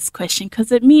love this question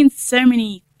because it means so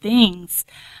many things.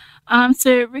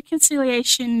 So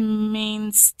reconciliation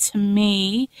means to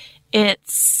me,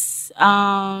 it's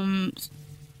a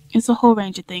whole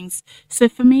range of things. So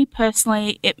for me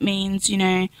personally, it means,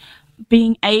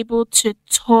 being able to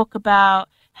talk about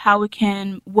how we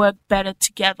can work better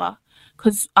together.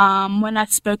 Because when I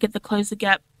spoke at the Close the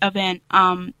Gap event,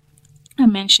 I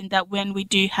mentioned that when we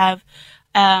do have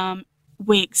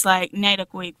weeks like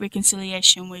NAIDOC Week,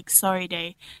 Reconciliation Week, Sorry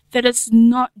Day, that it's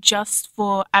not just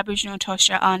for Aboriginal and Torres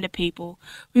Strait Islander people.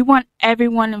 We want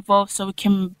everyone involved so we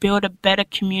can build a better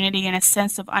community and a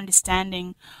sense of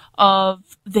understanding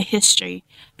of the history.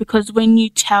 Because when you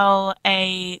tell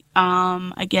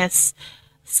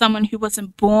someone who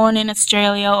wasn't born in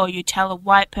Australia, or you tell a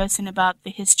white person about the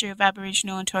history of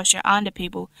Aboriginal and Torres Strait Islander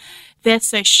people, they're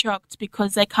so shocked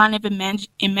because they can't even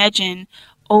imagine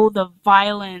all the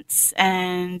violence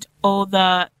and all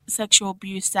the sexual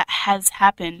abuse that has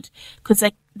happened, because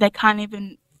they can't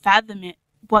even fathom it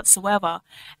whatsoever.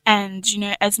 And,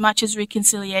 as much as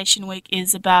Reconciliation Week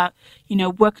is about,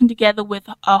 working together with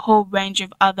a whole range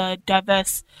of other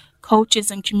diverse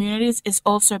cultures and communities, is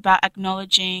also about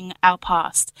acknowledging our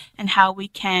past and how we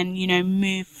can,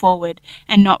 move forward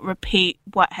and not repeat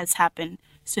what has happened.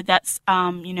 So that's,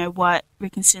 what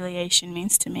reconciliation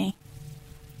means to me.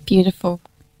 Beautiful.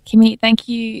 Kimmy, thank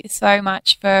you so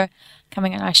much for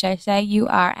coming on our show today. You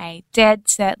are a dead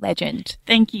set legend.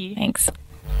 Thank you. Thanks.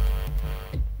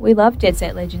 We love dead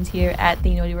set legends here at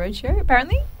the Naughty Roadshow,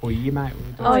 apparently. Oh, yeah, mate.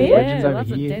 Oh, yeah.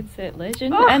 That's a dead set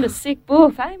legend. Oh. And a sick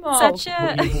boof, hey, Mo? Such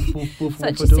a sick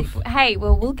boof. Hey,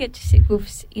 well, we'll get to sick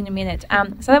boofs in a minute.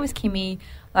 So that was Kimmy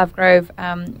Lovegrove.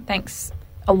 Thanks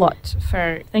a lot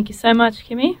for... Thank you so much,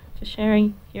 Kimmy, for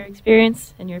sharing your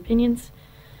experience and your opinions.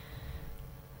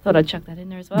 Thought I'd chuck that in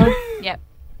there as well. Yep.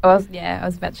 I was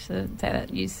about to say that.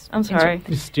 I'm sorry.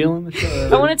 You're stealing the show.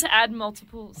 I wanted to add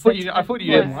multiple... I thought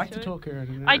you didn't like to talk.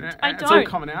 I don't. It's all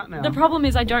coming out now. The problem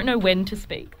is I don't know when to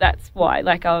speak. That's why.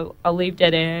 Like, I'll leave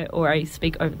dead air or I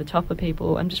speak over the top of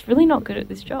people. I'm just really not good at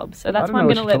this job. So that's why I'm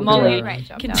going to let Molly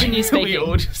continue speaking.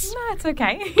 No, it's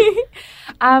okay.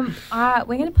 We're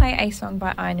going to play a song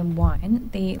by Iron and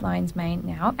Wine, the Lion's Mane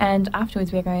now. And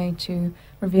afterwards we're going to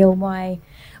reveal why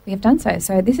we have done so.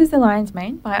 So this is The Lion's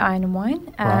Mane by Iron and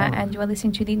Wine, and you are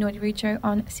listening to the Naughty Roadshow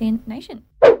on SYN Nation.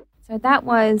 So that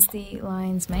was The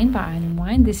Lion's Mane by Iron and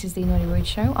Wine. This is the Naughty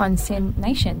Roadshow on SYN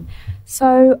Nation.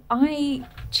 So I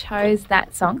chose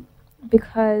that song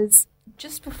because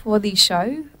just before the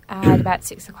show, at about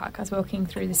 6 o'clock, I was walking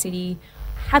through the city,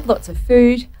 had lots of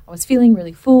food, I was feeling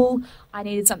really full, I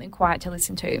needed something quiet to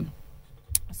listen to.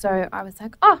 So I was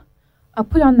like, I'll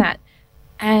put on that.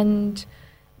 And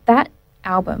that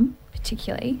album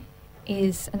particularly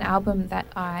is an album that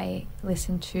I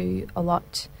listened to a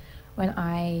lot when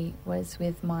I was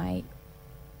with my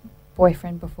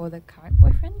boyfriend before the current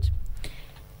boyfriend,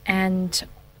 and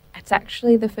it's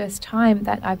actually the first time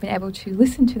that I've been able to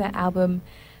listen to that album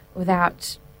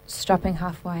without stopping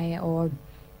halfway or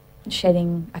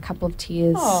shedding a couple of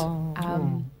tears.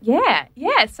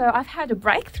 Yeah, so I've had a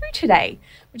breakthrough today,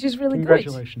 which is really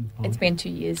Congratulations, good. It's been 2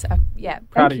 years.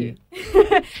 Proud thank you.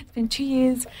 It's been 2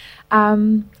 years.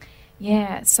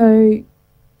 So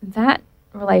that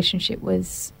relationship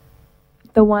was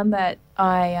the one that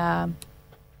I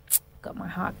got my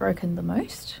heart broken the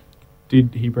most.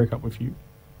 Did he break up with you?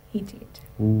 He did.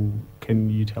 Ooh, can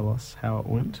you tell us how it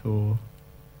went, or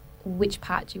which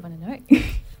part do you want to know?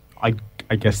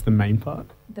 I guess the main part.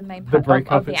 The main part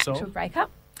of the itself. actual breakup.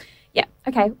 Yeah.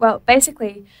 Okay. Well,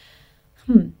 basically,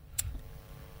 I'm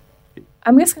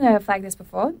just going to flag this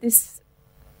before. This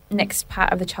next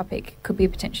part of the topic could be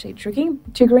potentially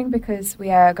triggering because we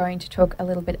are going to talk a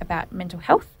little bit about mental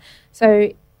health.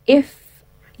 So if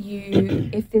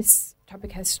this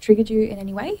topic has triggered you in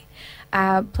any way,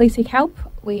 please seek help.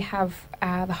 We have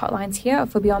the hotlines here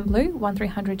for Beyond Blue,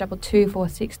 1300 222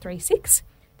 4636.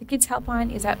 The Kids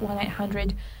Helpline is at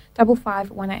 1800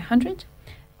 55 1800.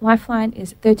 Lifeline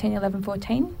is 13 11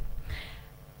 14.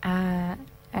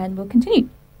 And we'll continue.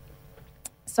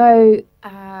 So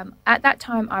at that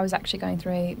time, I was actually going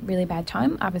through a really bad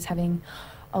time. I was having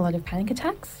a lot of panic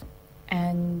attacks,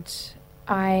 and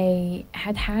I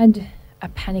had a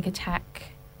panic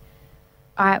attack.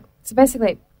 So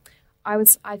basically,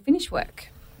 I'd finished work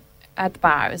at the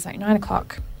bar. It was like 9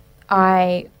 o'clock.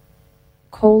 I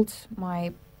called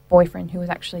my boyfriend, who was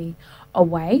actually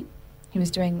away. He was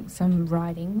doing some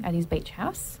riding at his beach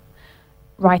house.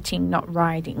 writing, not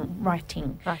riding,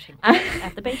 writing. Writing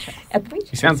at the beach house. At the beach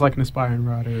He sounds like an aspiring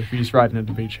writer if he's writing at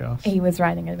the beach house. He was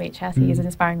writing at a beach house. He is an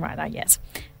aspiring writer, yes,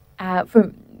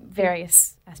 for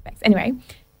various aspects. Anyway,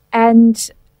 and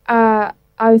I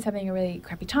was having a really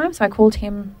crappy time, so I called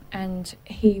him, and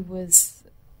he was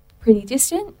pretty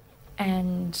distant,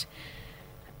 and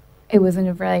it wasn't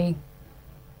a very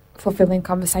fulfilling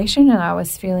conversation, and I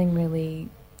was feeling really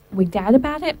wigged out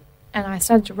about it, and I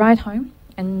started to ride home,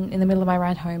 and in the middle of my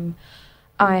ride home,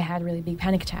 I had a really big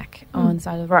panic attack on the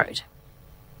side of the road.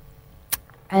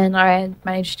 And I had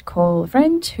managed to call a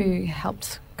friend who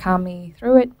helped calm me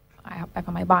through it. I hopped back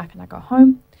on my bike and I got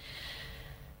home.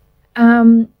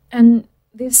 And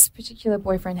this particular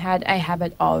boyfriend had a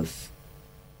habit of,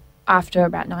 after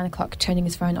about 9 o'clock, turning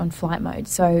his phone on flight mode,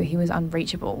 so he was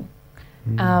unreachable.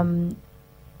 And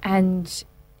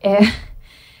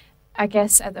I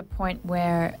guess at the point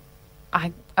where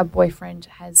a boyfriend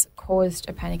has caused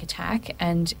a panic attack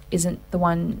and isn't the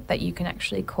one that you can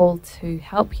actually call to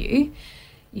help you,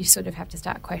 you sort of have to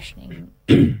start questioning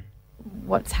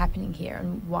what's happening here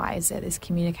and why is there this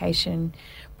communication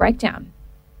breakdown.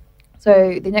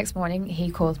 So the next morning he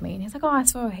calls me and he's like, I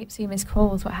saw heaps of missed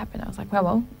calls. What happened? I was like,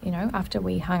 well, after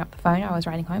we hung up the phone, I was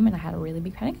riding home and I had a really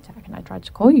big panic attack and I tried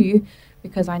to call you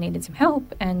because I needed some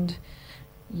help and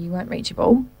you weren't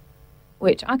reachable,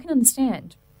 which I can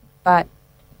understand. But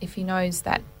if he knows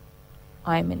that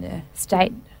I'm in a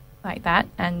state like that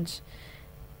and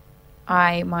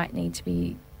I might need to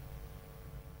be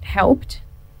helped,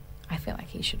 I feel like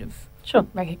he should have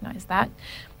recognised that.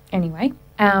 Anyway,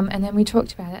 and then we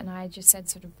talked about it and I just said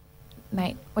sort of,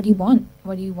 mate, what do you want?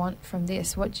 What do you want from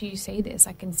this? What do you see this?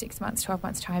 Like in 6 months, 12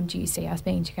 months' time, do you see us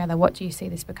being together? What do you see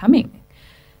this becoming?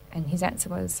 And his answer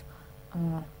was,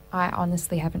 I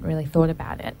honestly haven't really thought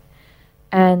about it.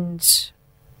 And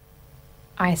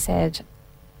I said,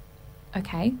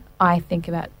 okay, I think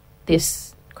about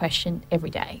this question every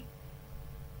day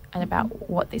and about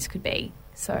what this could be.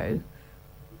 So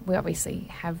we obviously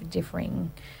have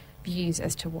differing views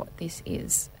as to what this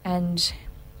is. And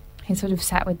he sort of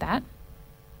sat with that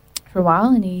for a while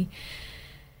and he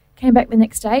came back the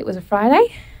next day. It was a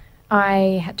Friday.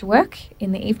 I had to work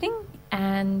in the evening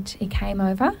and he came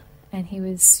over and he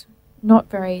was not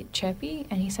very chirpy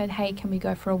and he said, hey, can we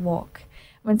go for a walk?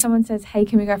 When someone says, hey,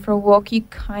 can we go for a walk, you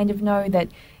kind of know that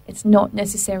it's not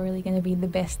necessarily going to be the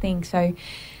best thing. So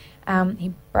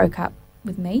he broke up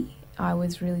with me. I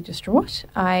was really distraught.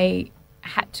 I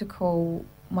had to call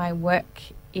my work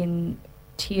in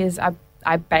tears.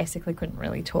 I basically couldn't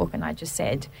really talk and I just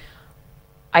said,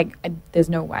 there's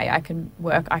no way I can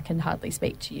work. I can hardly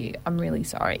speak to you. I'm really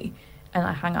sorry. And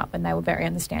I hung up and they were very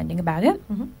understanding about it.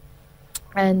 Mm-hmm.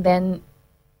 And then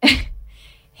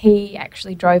he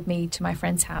actually drove me to my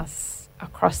friend's house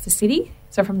across the city,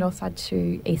 so from north side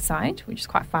to east side, which is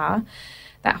quite far.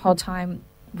 That whole time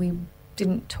we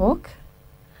didn't talk.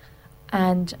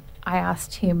 And I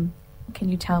asked him, can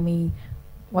you tell me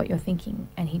what you're thinking?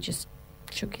 And he just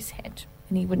shook his head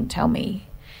and he wouldn't tell me.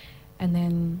 And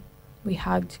then we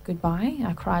hugged goodbye.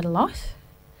 I cried a lot.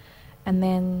 And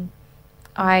then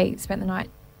I spent the night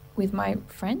with my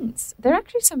friends. There are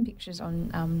actually some pictures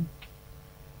on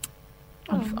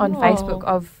Facebook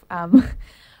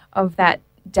of that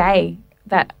day,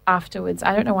 that afterwards.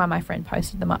 I don't know why my friend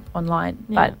posted them up online,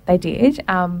 but they did.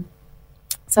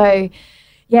 So,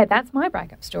 yeah, that's my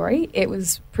breakup story. It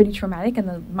was pretty traumatic, and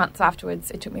the months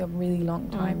afterwards, it took me a really long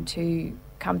time to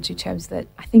come to terms that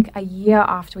I think a year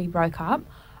after we broke up,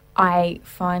 I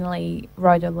finally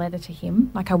wrote a letter to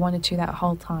him, like I wanted to that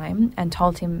whole time, and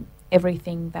told him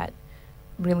everything that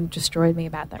really destroyed me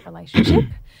about that relationship.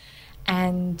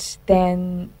 And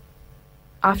then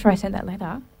after I sent that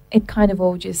letter, it kind of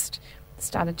all just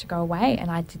started to go away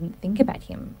and I didn't think about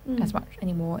him as much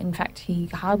anymore. In fact, he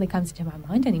hardly comes into my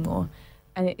mind anymore.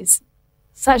 And it is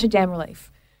such a damn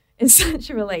relief. It's such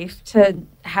a relief to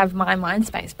have my mind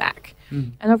space back.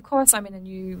 And of course, I'm in a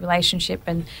new relationship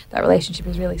and that relationship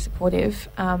is really supportive.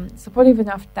 Supportive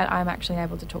enough that I'm actually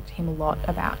able to talk to him a lot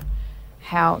about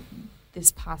how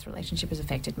this past relationship has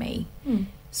affected me.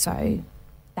 So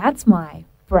that's my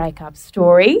breakup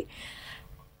story.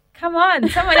 Come on,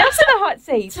 someone else in the hot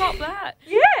seat. Stop that.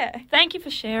 Yeah. Thank you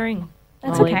for sharing.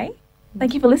 That's Molly. okay.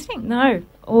 Thank you for listening. No,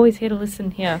 always here to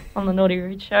listen here on the Naughty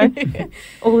Rude Show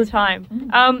all the time.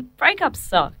 Breakups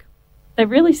suck. They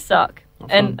really suck.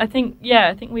 And I think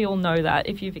we all know that.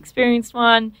 If you've experienced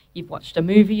one, you've watched a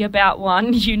movie about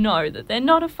one, you know that they're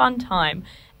not a fun time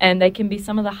and they can be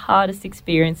some of the hardest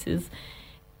experiences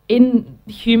in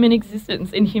human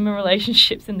existence, in human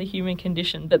relationships, in the human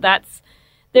condition. But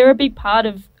they're a big part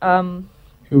of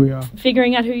who we are.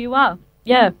 Figuring out who you are.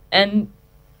 Yeah. And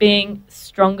being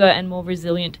stronger and more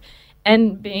resilient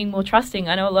and being more trusting.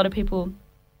 I know a lot of people,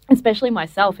 especially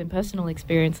myself in personal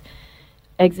experience,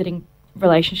 exiting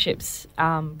relationships,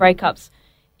 breakups.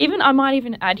 Even I might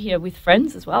even add here with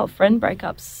friends as well. Friend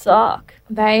breakups suck.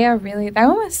 They're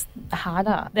almost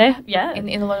harder. Yeah.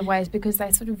 In a lot of ways because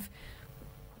they sort of,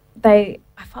 I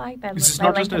feel like they. It's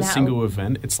not just a single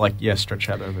event. It's like stretch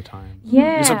out over time.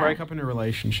 Yeah. Because a breakup in a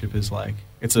relationship is like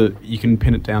you can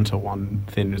pin it down to one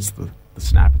thing. It's the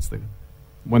snap. It's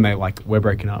when they we're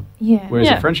breaking up. Yeah. Whereas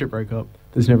a friendship breakup,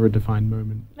 there's never a defined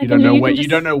moment. Like, you don't know when. You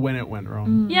don't know when it went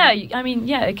wrong. Yeah, I mean,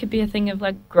 it could be a thing of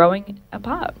growing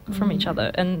apart from each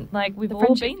other, and we've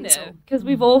all been there because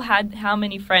we've all had how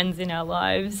many friends in our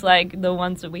lives, the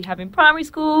ones that we have in primary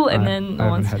school, and then the I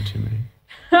ones. haven't had too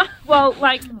many. Well,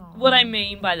 what I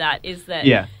mean by that is that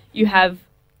you have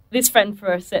this friend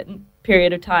for a certain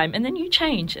period of time, and then you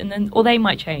change, or they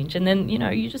might change, and then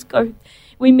you just go.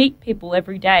 We meet people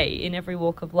every day in every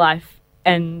walk of life,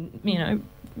 and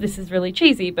this is really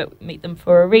cheesy, but we meet them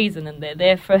for a reason, and they're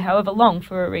there for however long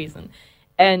for a reason,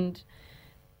 and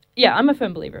I'm a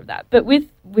firm believer of that. But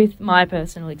with my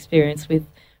personal experience with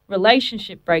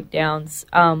relationship breakdowns,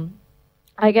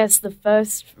 I guess the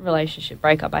first relationship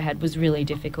breakup I had was really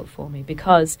difficult for me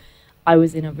because I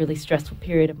was in a really stressful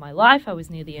period of my life. I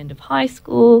was near the end of high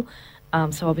school,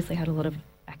 so obviously had a lot of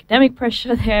academic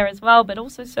pressure there as well, but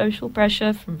also social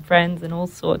pressure from friends and all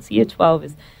sorts. Year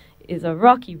 12 is a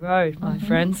rocky road, my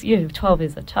friends. Year 12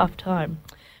 is a tough time.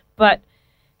 But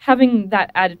having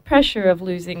that added pressure of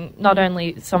losing not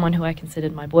only someone who I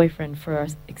considered my boyfriend for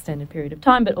an extended period of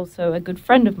time, but also a good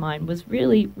friend of mine was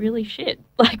really, really shit,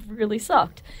 really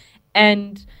sucked.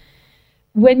 And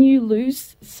when you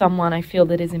lose someone I feel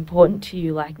that is important to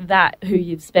you like that, who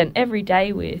you've spent every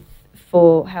day with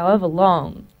for however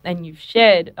long, and you've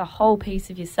shared a whole piece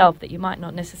of yourself that you might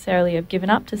not necessarily have given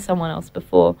up to someone else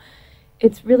before,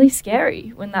 it's really scary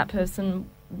when that person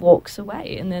walks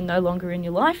away and they're no longer in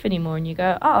your life anymore, and you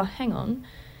go, oh, hang on,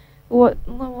 what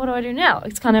do I do now?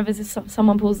 It's kind of as if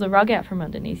someone pulls the rug out from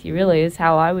underneath you, really, is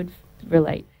how I would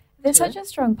relate. They're such a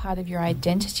strong part of your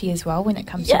identity as well when it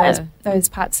comes to those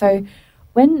parts. So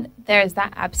when there is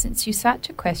that absence, you start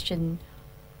to question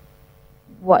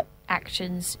what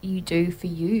actions you do for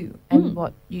you and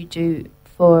what you do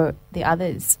for the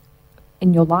others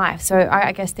in your life. So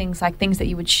I guess things that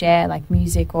you would share, like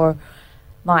music or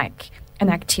like an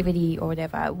activity or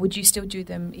whatever, would you still do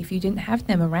them if you didn't have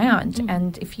them around?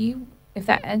 And if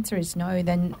that answer is no,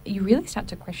 then you really start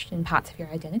to question parts of your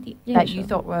identity that you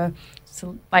thought were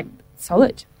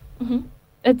solid.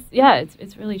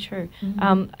 It's really true.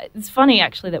 It's funny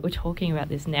actually that we're talking about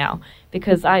this now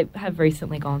because I have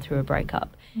recently gone through a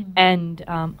breakup, and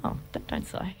don't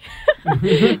sigh.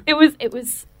 It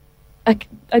was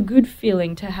a good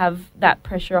feeling to have that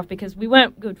pressure off because we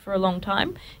weren't good for a long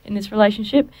time in this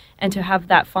relationship, and to have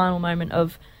that final moment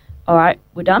of, all right,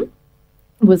 we're done,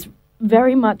 was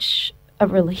very much a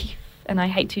relief. And I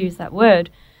hate to use that word,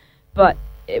 but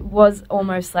it was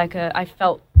almost like I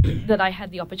felt that I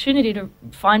had the opportunity to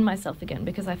find myself again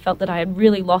because I felt that I had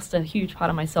really lost a huge part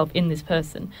of myself in this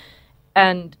person.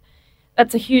 And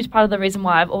that's a huge part of the reason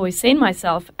why I've always seen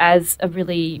myself as a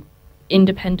really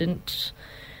independent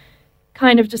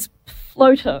kind of just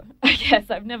floater, I guess.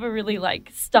 I've never really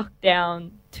stuck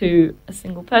down to a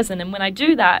single person. And when I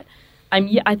do that,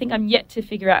 I think I'm yet to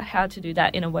figure out how to do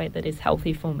that in a way that is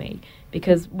healthy for me.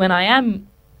 Because when I am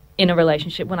in a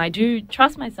relationship, when I do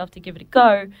trust myself to give it a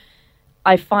go,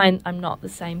 I find I'm not the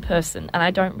same person, and I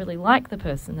don't really like the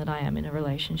person that I am in a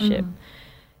relationship.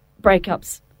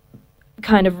 Breakups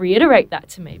kind of reiterate that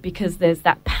to me because there's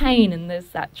that pain and there's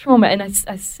that trauma, and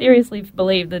I seriously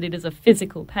believe that it is a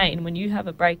physical pain. When you have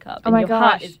a breakup and your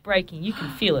heart is breaking, you can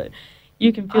feel it.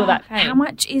 You can feel that pain. How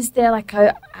much is there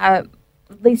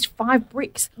at least 5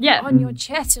 bricks on your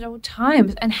chest at all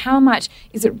times, and how much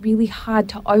is it really hard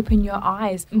to open your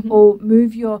eyes or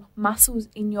move your muscles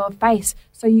in your face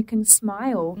so you can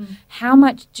smile? How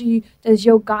much does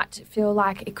your gut feel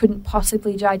like it couldn't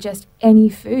possibly digest any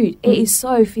food? It is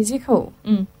so physical.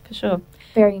 For sure.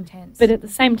 Very intense. But at the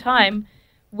same time,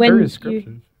 when very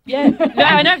descriptive.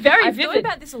 I know, very I've vivid. thought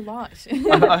about this a lot.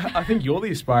 I think you're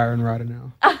the aspiring writer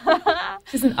now.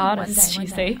 She's an artist, you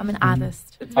see. I'm an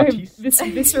artist. It's very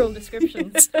visceral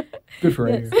descriptions. Good for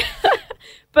radio.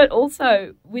 But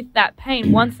also, with that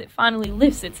pain, once it finally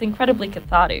lifts, it's incredibly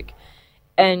cathartic.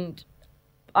 And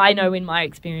I know in my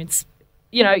experience,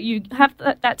 you have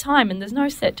that time, and there's no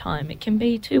set time. It can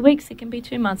be 2 weeks, it can be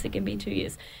 2 months, it can be 2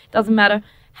 years. It doesn't matter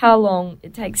how long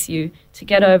it takes you to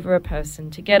get over a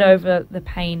person, to get over the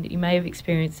pain that you may have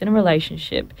experienced in a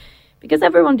relationship. because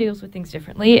everyone deals with things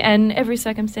differently and every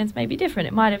circumstance may be different.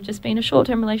 It might have just been a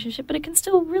short-term relationship, but it can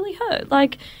still really hurt.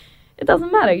 Like, it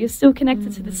doesn't matter. You're still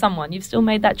connected to someone. You've still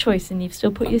made that choice and you've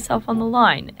still put yourself on the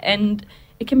line. And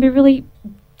it can be really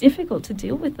difficult to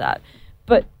deal with that.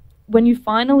 But when you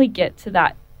finally get to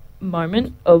that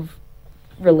moment of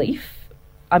relief,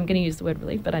 I'm going to use the word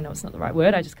relief, but I know it's not the right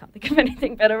word. I just can't think of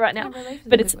anything better right now.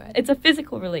 But it's a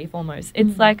physical relief almost.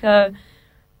 It's like a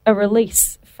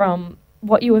release from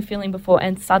what you were feeling before,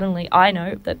 and suddenly I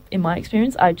know that in my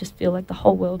experience, I just feel like the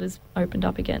whole world is opened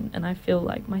up again, and I feel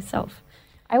like myself.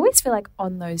 I always feel like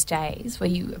on those days where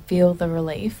you feel the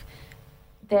relief,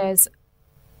 it's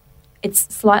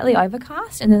slightly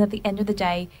overcast, and then at the end of the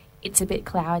day, it's a bit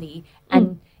cloudy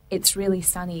and it's really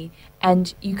sunny,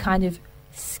 and you kind of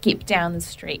skip down the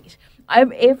street.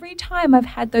 Every time I've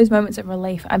had those moments of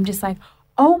relief, I'm just like,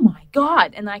 oh my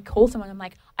God. And I call someone, I'm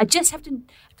like, I just have to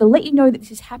let you know that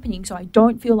this is happening so I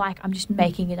don't feel like I'm just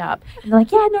making it up. And they're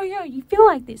like, yeah, no, you feel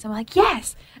like this. I'm like,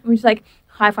 yes. And we just like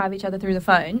high five each other through the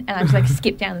phone, and I just like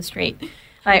skip down the street.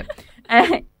 Like,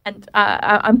 and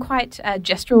I'm quite a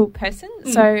gestural person,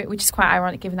 so which is quite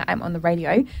ironic given that I'm on the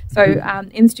radio. So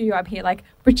in the studio, I'm here like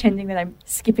pretending that I'm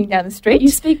skipping down the street. You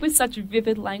speak with such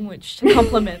vivid language to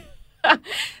compliment.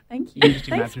 Thank you.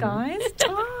 Thanks, guys.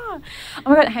 Oh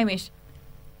my God, Hamish,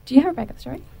 do you have a breakup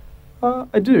story?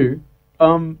 I do.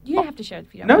 You don't have to share it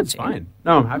if you don't No, want it's to. fine.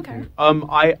 No, I'm happy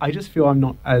to. I just feel I'm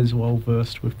not as well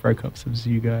versed with breakups as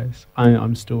you guys.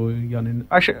 I'm still a youngin.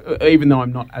 Actually, even though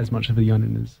I'm not as much of a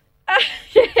youngin as...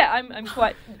 Yeah, I'm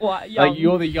quite young. Like,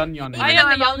 you're the young. I know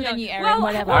I'm younger than you, Erin. Well,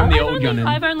 whatever. I'm the old youngin.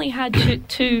 I've only had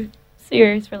two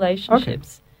serious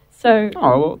relationships. So...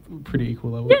 Oh, well, pretty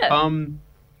equal level.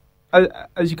 Yeah.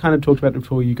 As you kind of talked about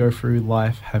before, you go through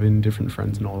life having different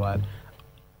friends and all that.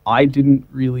 I didn't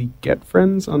really get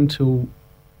friends until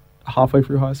halfway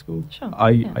through high school. Sure.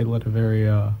 I led a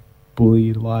very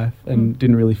bullied life and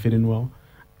didn't really fit in well.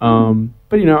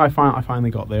 But, you know, I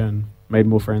finally got there and made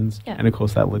more friends. Yeah. And, of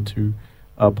course, that led to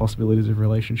possibilities of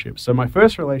relationships. So my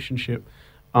first relationship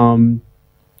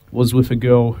was with a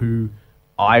girl who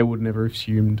I would never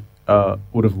assumed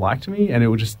would have liked me, and it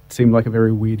would just seem like a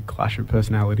very weird clash of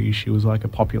personalities. She was like a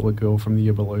popular girl from the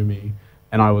year below me,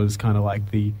 and I was kind of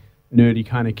like the nerdy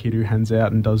kind of kid who hangs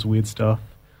out and does weird stuff.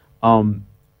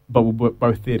 But we're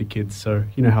both theatre kids, so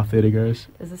you know how theatre goes.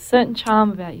 There's a certain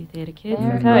charm about you theatre kids.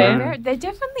 There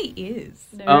definitely is.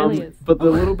 There really is. But the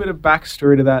little bit of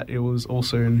backstory to that, it was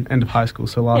also in end of high school,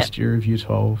 so last year of year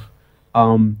 12.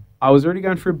 I was already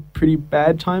going through a pretty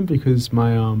bad time because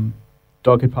my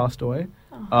dog had passed away.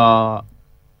 Out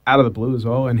of the blue as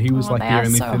well, and he was like the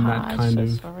only thing that kind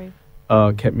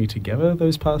of kept me together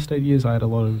those past 8 years. I had a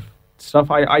lot of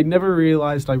stuff. I never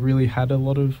realized I really had a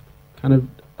lot of kind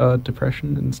of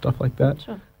depression and stuff like that.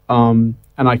 Sure. And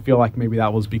I feel like maybe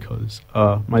that was because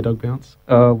my dog Bounce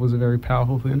was a very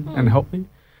powerful thing and helped me.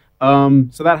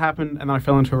 So that happened, and I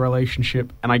fell into a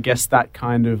relationship, and I guess that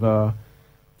kind of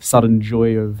sudden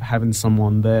joy of having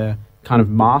someone there kind of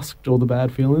masked all the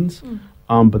bad feelings.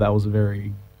 But that was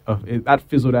that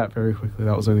fizzled out very quickly.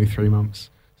 That was only 3 months.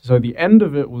 So the end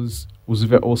of it was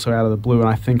also out of the blue, and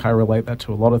I think I relate that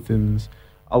to a lot of things.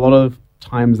 A lot of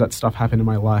times that stuff happened in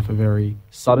my life are very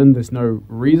sudden. There's no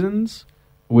reasons,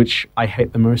 which I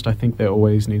hate the most. I think there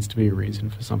always needs to be a reason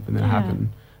for something that happened.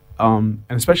 And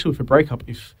especially with a breakup,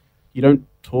 if you don't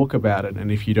talk about it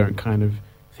and if you don't kind of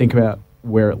think about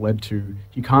where it led to,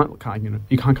 you can't kind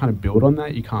of build on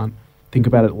that. You can't think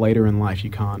about it later in life.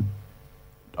 You can't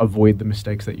avoid the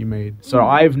mistakes that you made. So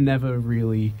I've never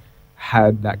really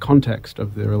had that context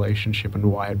of the relationship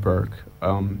and why it broke.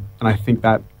 And I think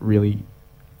that really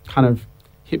kind of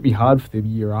hit me hard for the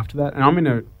year after that. And I'm in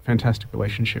a fantastic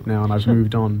relationship now, and I've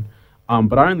moved on.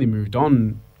 But I only moved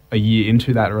on a year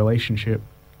into that relationship.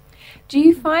 Do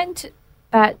you find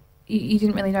that you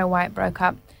didn't really know why it broke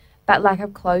up? That lack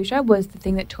of closure was the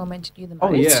thing that tormented you the most?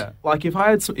 Oh yeah, like if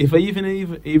I had,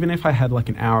 even if I had like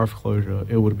an hour of closure,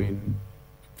 it would have been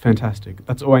fantastic.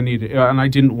 That's all I needed, and I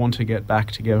didn't want to get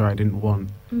back together. I didn't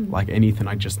want like anything.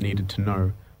 I just needed to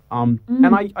know.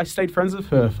 And I stayed friends with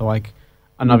her for like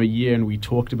another year, and we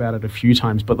talked about it a few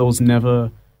times, but it was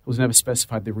never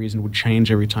specified the reason would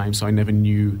change every time, so I never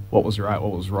knew what was right,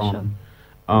 what was wrong.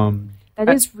 Sure. That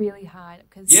is really hard.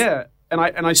 Yeah, and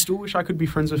I still wish I could be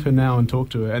friends with her now and talk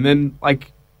to her. And then,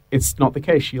 like, it's not the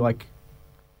case. She, like,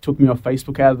 took me off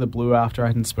Facebook out of the blue after I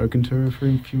hadn't spoken to her for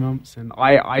a few months, and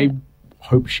I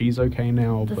hope she's okay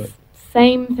now. But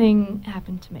same thing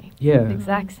happened to me. Yeah. The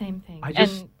exact same thing.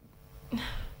 And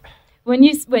when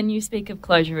you speak of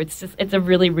closure, it's a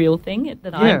really real thing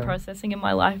that I'm processing in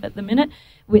my life at the minute.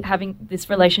 With having this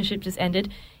relationship just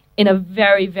ended, in a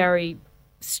very, very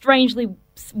strangely,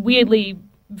 weirdly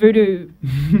voodoo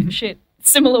shit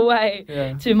similar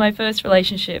way to my first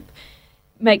relationship,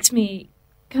 makes me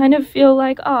kind of feel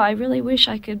like, oh, I really wish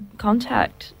I could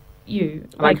contact you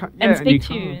and speak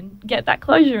to you and get that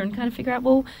closure and kind of figure out,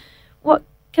 well, what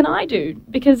can I do?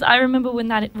 Because I remember when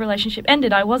that relationship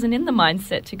ended, I wasn't in the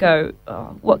mindset to go,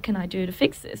 oh, what can I do to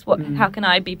fix this? How can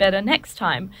I be better next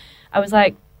time? I was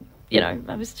like,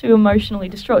 I was too emotionally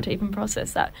distraught to even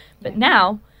process that. But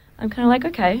now I'm kind of like,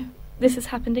 okay, this has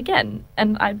happened again,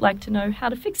 and I'd like to know how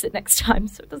to fix it next time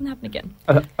so it doesn't happen again.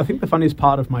 I think the funniest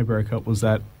part of my breakup was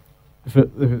that for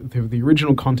the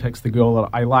original context, the girl that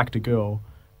I liked a girl,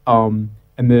 and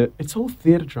it's all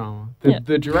theatre drama.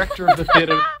 The director of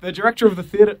the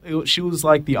theatre, she was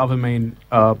like the other main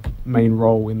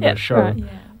role in the show. Right.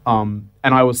 Yeah.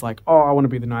 And I was like, I want to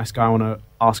be the nice guy. I want to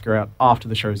ask her out after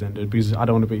the show's ended because I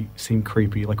don't want to seem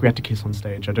creepy. Like, we had to kiss on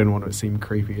stage. I don't want to seem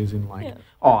creepy as in like,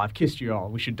 I've kissed you.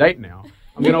 We should date now.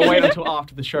 I'm going to wait until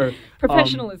after the show.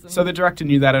 Professionalism. So the director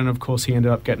knew that, and of course he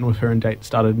ended up getting with her and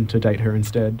started to date her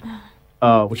instead,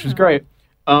 which was great.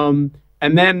 And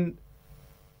then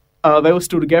they were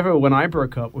still together when I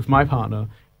broke up with my partner,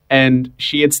 and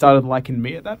she had started liking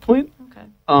me at that point.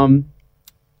 Okay.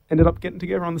 Ended up getting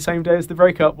together on the same day as the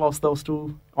breakup whilst they were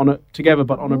still on it together,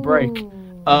 but on a break.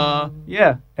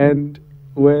 And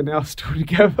we're now still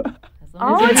together.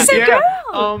 It's a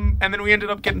girl. And then we ended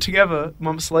up getting together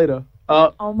months later.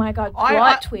 Oh my God,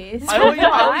 plot twist. I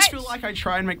always feel like I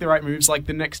try and make the right moves. Like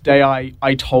the next day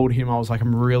I told him, I was like,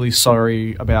 I'm really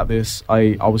sorry about this.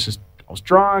 I was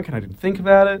drunk and I didn't think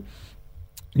about it. And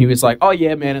he was like, oh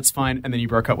yeah, man, it's fine. And then he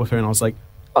broke up with her and I was like,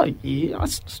 oh yeah, I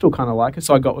still kind of like her.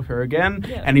 So I got with her again.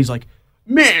 Yeah. And he's like,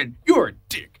 man, you're a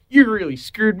dick. You really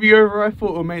screwed me over. I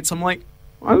thought we were mates. I'm like,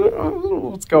 I don't know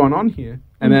what's going on here.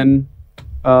 And then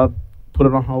put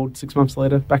it on hold 6 months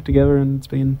later, back together, and it's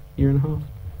been a year and a half.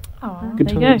 Oh, good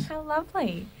times. How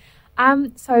lovely.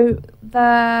 So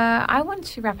I want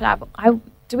to wrap it up.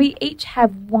 Do we each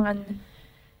have one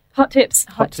hot tips?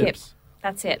 Hot tip.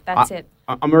 That's it.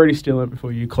 I'm already stealing it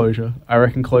before you. Closure. I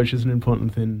reckon closure is an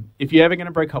important thing. If you're ever going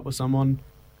to break up with someone,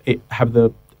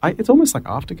 it's almost like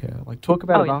aftercare. Like, talk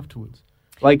about it afterwards.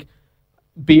 Like,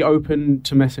 be open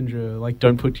to Messenger. Like,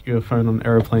 don't put your phone on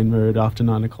airplane mode after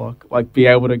 9 o'clock. Like, be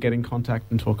able to get in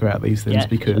contact and talk about these things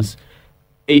because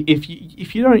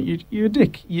if you don't, you're a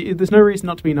dick. There's no reason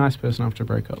not to be a nice person after a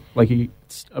breakup. Like, you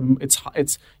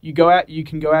can go out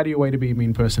of your way to be a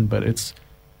mean person, but it's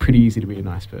pretty easy to be a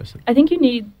nice person. I think you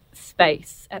need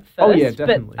space at first. Oh yeah,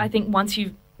 definitely. But I think once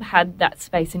you've had that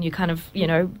space and you kind of, you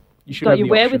got your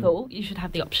wherewithal, you should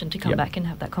have the option to come back and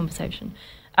have that conversation.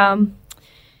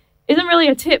 Isn't really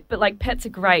a tip, but like, pets are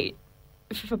great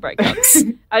for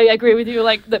breakups. I agree with you,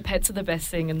 like, that pets are the best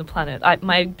thing in the planet.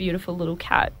 My beautiful little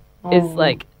cat is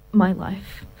like my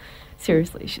life.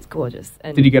 Seriously, she's gorgeous.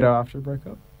 And did you get her after a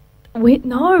breakup?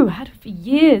 No, I had her for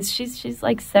years. She's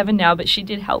like 7 now, but she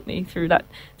did help me through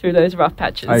those rough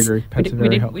patches. I agree. Pets are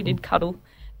very helpful. We did cuddle.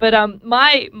 But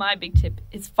my big tip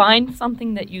is find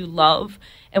something that you love,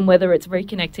 and whether it's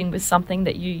reconnecting with something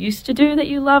that you used to do that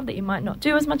you love that you might not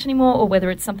do as much anymore, or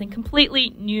whether it's something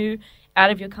completely new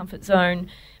out of your comfort zone,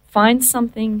 find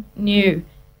something new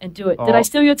and do it. Did I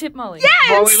steal your tip, Molly? Yes!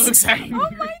 Molly looks angry.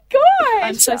 Oh my gosh!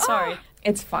 I'm so sorry.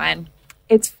 It's fine.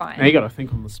 It's fine. Now you got to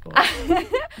think on the spot.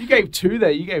 You gave 2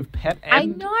 there. You gave pet and... I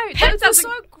know. Pets are so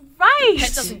great.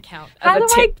 Pet doesn't count How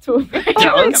as a tip to a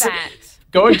breakup.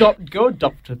 Go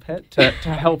adopt a pet to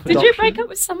help adoption. Did you break up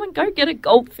with someone? Go get a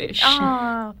goldfish.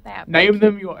 Oh, name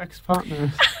them your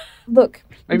ex-partners. Look,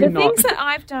 Maybe the not. things that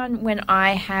I've done when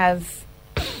I have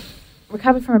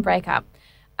recovered from a breakup,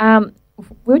 we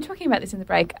were talking about this in the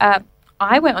break.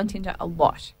 I went on Tinder a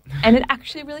lot, and it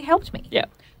actually really helped me. Yeah.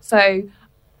 So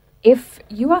if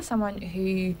you are someone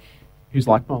who's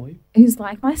like Molly, who's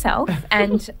like myself,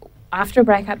 and after a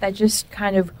breakup they just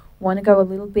kind of want to go a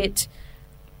little bit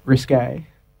risque,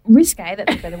 that's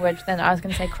a better word than I was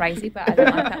going to say crazy, but I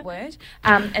don't like that word.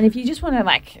 And if you just want to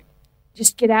like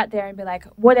just get out there and be like,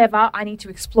 whatever, I need to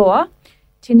explore,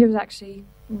 Tinder is actually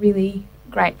really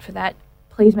great for that.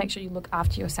 Please make sure you look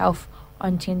after yourself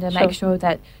on Tinder. Sure. Make sure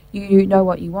that you know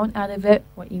what you want out of it,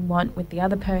 what you want with the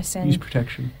other person. Use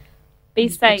protection. Be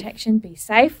safe. Be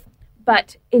safe.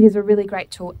 But it is a really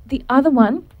great tool. The other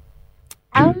one,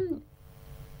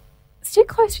 stick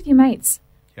close with your mates.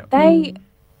 Yep. They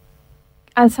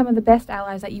are some of the best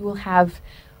allies that you will have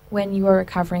when you are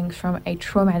recovering from a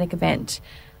traumatic event.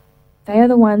 They are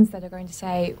the ones that are going to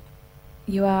say,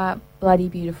 you are bloody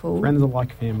beautiful. Friends are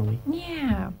like family.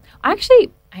 Yeah.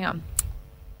 Actually, hang on.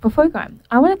 Before we go on,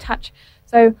 I want to touch...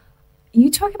 So, you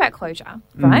talk about closure,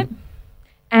 right?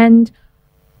 And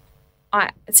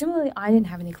similarly, I didn't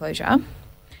have any closure.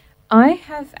 I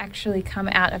have actually come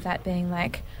out of that being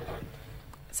like,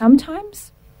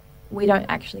 sometimes we don't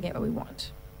actually get what we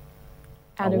want.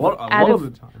 A lot of the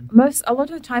time. Most of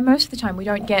the time, we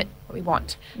don't get what we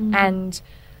want. And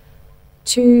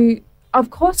of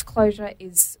course, closure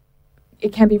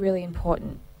it can be really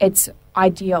important. It's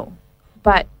ideal.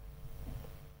 But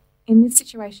in this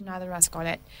situation, neither of us got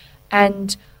it.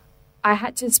 And I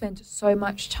had to spend so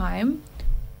much time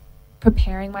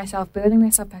preparing myself, building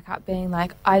myself back up, being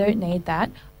like, I don't need that.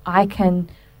 I can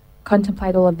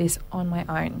contemplate all of this on my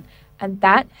own. And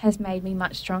that has made me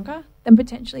much stronger than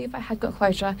potentially if I had got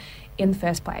closure in the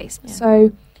first place. Yeah.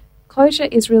 So closure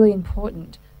is really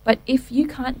important. But if you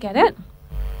can't get it,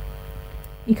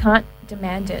 you can't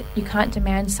demand it. You can't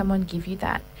demand someone give you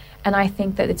that. And I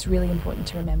think that it's really important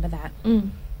to remember that.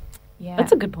 Yeah.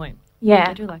 That's a good point.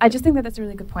 Yeah, I just think that that's a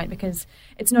really good point because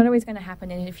it's not always going to happen.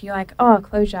 And if you're like, oh,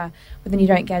 closure, but then you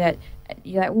don't get it,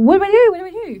 you're like, what do I do? What do I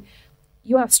do?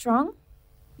 You are strong.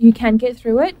 You can get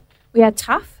through it. We are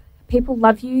tough. People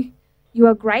love you. You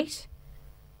are great.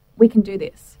 We can do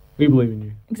this. We believe in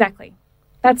you. Exactly.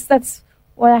 That's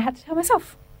what I had to tell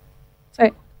myself.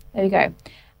 So there you go.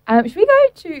 Should we go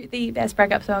to the best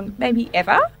breakup song maybe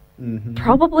ever? Mm-hmm.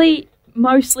 Probably,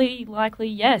 mostly, likely,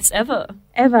 yes, ever.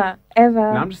 Ever.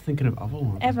 Now I'm just thinking of other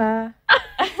ones. Ever.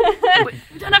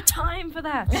 We don't have time for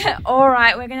that. All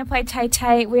right, we're going to play Tay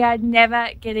Tay. We are never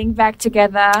getting back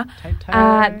together.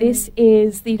 Tay-tay. This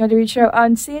is the Naughty Rude Show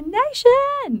on Sin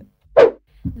Nation.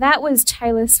 That was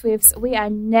Taylor Swift's We Are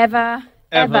Never,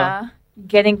 ever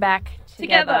getting back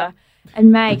together.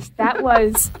 And mate, that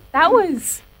was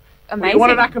amazing. You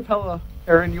wanted a cappella.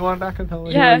 Erin, you wanted a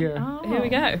cappella. Yeah. Here we go. Oh. Here we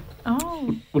go.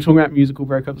 Oh. We're talking about musical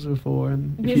breakups before.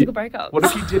 And Musical breakups. What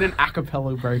if you did an a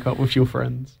cappella breakup with your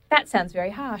friends? That sounds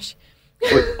very harsh.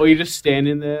 Or you just stand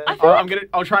in there.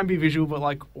 I'll try and be visual, but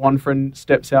like one friend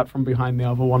steps out from behind the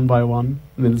other one by one,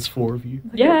 and then there's four of you.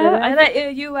 Yeah.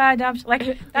 You are dumped.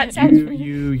 Like, that sounds...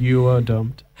 You are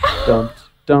dumped.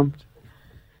 Dumped.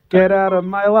 Get out of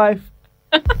my life.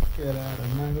 Get out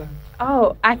of my life.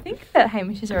 Oh, I think that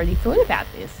Hamish has already thought about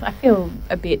this. I feel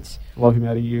a bit... Love you,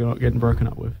 Maddie. You're not getting broken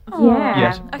up with. Yeah.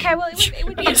 Yes. Okay, well, it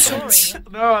would be a story.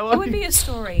 No, I love It would be a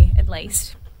story, at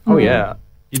least. Oh, yeah.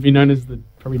 You'd be known as the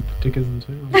probably dickers of the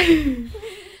two.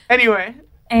 Anyway,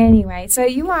 so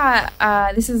you are,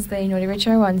 this is the Naughty Rich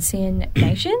Show on Sin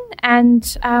Nation,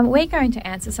 and we're going to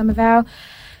answer some of our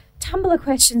Tumblr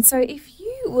questions. So if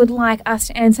you would like us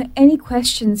to answer any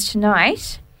questions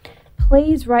tonight,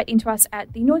 please write into us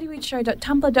at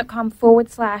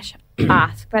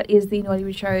thenaughtyridshow.tumblr.com/ask. That is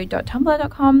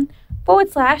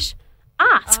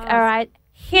thenaughtyridshow.tumblr.com/ask. All right,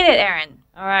 hit it, Erin.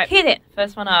 All right. Hit it.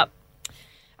 First one up.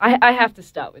 I have to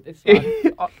start with this one.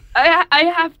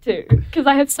 I have to, because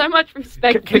I have so much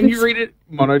respect. Can you read it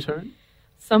monotone?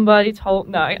 Somebody told...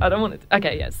 No, I don't want to...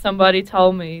 Okay, yes. Somebody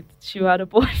told me that she had a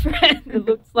boyfriend that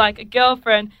looks like a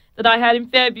girlfriend that I had in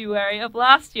February of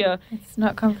last year. It's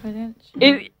not confidential.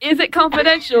 Is it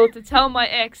confidential to tell my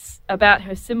ex about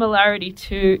her similarity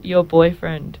to your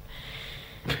boyfriend?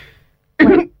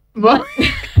 Molly,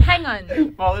 Hang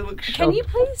on. Molly looks shocked. Can you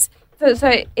please...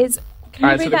 So is...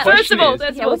 Can you read that? First of all,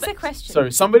 what's the question? So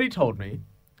somebody told me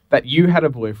that you had a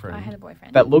boyfriend. I had a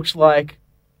boyfriend. That looked like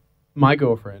my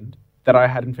girlfriend that I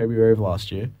had in February of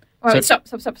last year. Oh, wait, stop.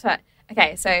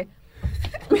 Okay, so...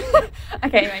 okay,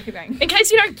 anyway, keep going. In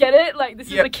case you don't get it, like,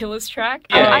 this is a killer's track.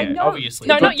 I know. Obviously.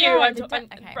 No, But not you. I'm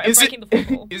breaking the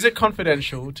football. Is it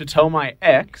confidential to tell my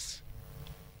ex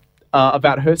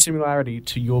about her similarity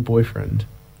to your boyfriend?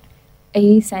 Are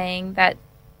you saying that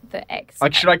the ex...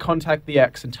 Like, should I contact the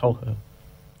ex and tell her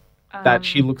that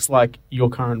she looks like your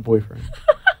current boyfriend?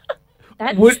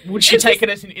 Would she take it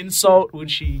as an insult? Would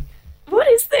she... What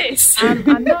is this?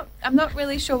 I'm not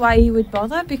really sure why you would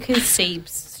bother, because Siebes,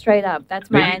 straight up. That's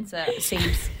my answer,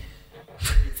 Siebes.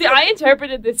 See, I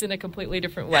interpreted this in a completely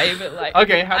different way, but like...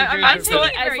 Okay, how did you I interpret saw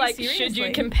it? it as like, should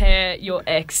you compare your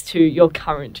ex to your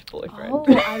current boyfriend? Oh,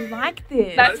 I like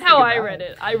this. That's how I read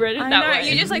it. I read it that way.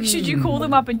 You're just like, should you call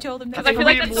them up and tell them that? Because I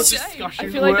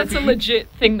feel like that's a legit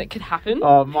thing that could happen.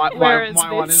 Oh, my one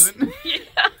this, isn't. Yeah,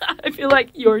 I feel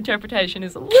like your interpretation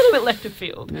is a little bit left of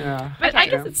field. Yeah. But I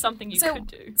guess it's something you could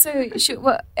do. So,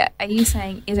 are you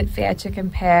saying, is it fair to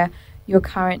compare your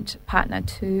current partner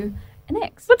to an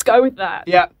ex? Let's go with that.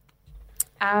 Yeah.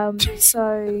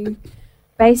 So,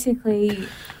 basically,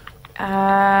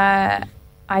 I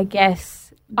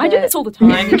guess... I do this all the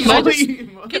time. The answer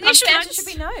should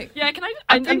be no. Yeah, can I?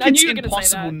 I think I knew it's you were going to say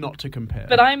impossible that. not to compare.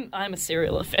 But I'm a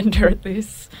serial offender at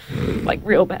this, like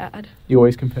real bad. You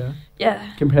always compare?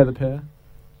 Yeah. Compare the pair?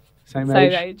 Same same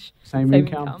age, age, same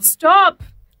income. Stop.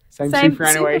 Same Same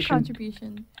superannuation.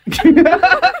 contribution.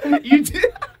 You did.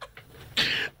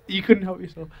 You couldn't help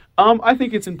yourself. I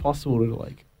think it's impossible to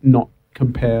like not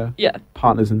compare Yeah.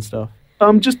 partners and stuff.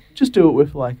 Just do it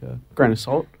with like a grain of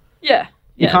salt. Yeah.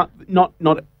 You Yeah. can't not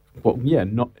well, yeah,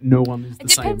 not no one is It the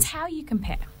same. depends how you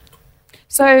compare.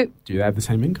 So Do they have the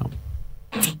same income?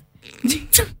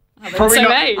 Probably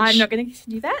not. age. I'm not going to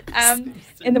continue that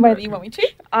in the way that you want me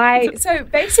to. So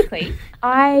basically,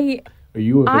 I Are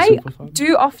you oversimplifying?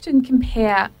 do often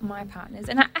compare my partners,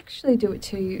 and I actually do it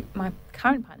to my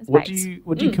current partner's What do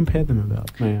mates. you compare them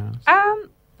about? May I ask?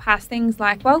 Past things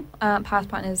like, past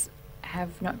partners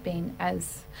have not been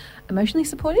as emotionally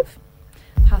supportive.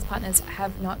 Past partners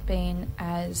have not been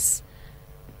as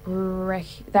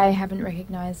they haven't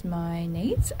recognised my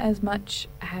needs as much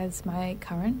as my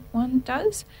current one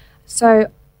does.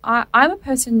 So I'm a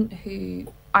person who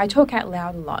I talk out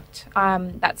loud a lot.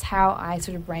 That's how I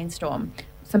sort of brainstorm.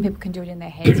 Some people can do it in their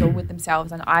heads or with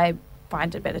themselves, and I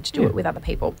find it better to do it with other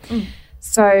people.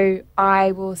 So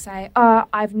I will say,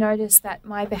 I've noticed that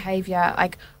my behaviour,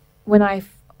 like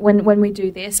when we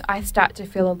do this, I start to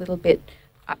feel a little bit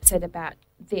upset about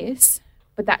this,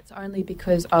 but that's only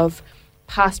because of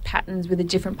past patterns with a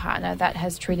different partner that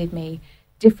has treated me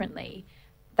differently.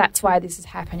 That's why this is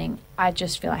happening. I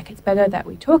just feel like it's better that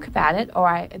we talk about it, or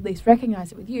I at least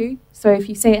recognise it with you. So if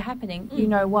you see it happening, you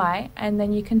know why, and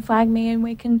then you can flag me and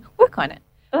we can work on it.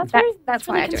 But That's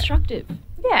really why I do it. constructive.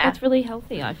 Yeah. That's really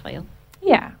healthy, I feel.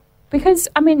 Yeah, because,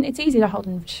 I mean, it's easy to hold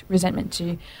in resentment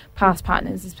to past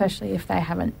partners, especially if they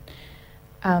haven't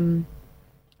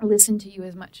listened to you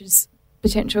as much as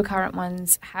potential current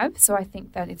ones have. So I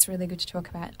think that it's really good to talk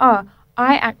about,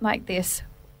 I act like this.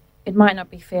 It might not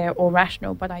be fair or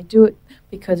rational, but I do it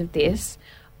because of this.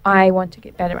 I want to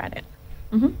get better at it.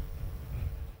 Mm-hmm.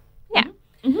 Yeah.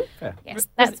 Mm-hmm. Fair. Yes,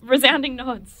 that's Resounding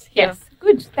nods. yes.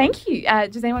 Good. Thank you.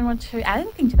 Does anyone want to add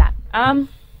anything to that?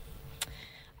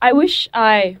 I wish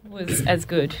I was as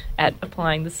good at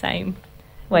applying the same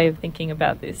way of thinking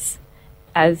about this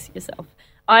as yourself.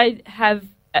 I have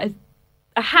a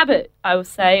habit, I will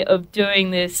say, of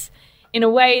doing this in a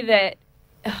way that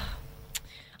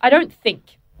I don't think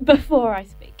before I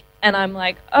speak. And I'm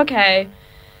like, okay,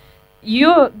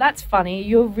 that's funny.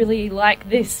 You're really like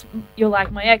this. You're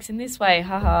like my ex in this way,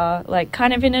 haha. Like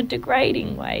kind of in a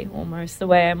degrading way, almost the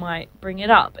way I might bring it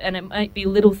up. And it might be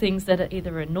little things that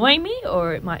either annoy me,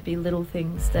 or it might be little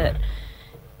things that,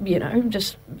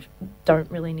 just don't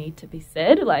really need to be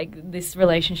said. Like this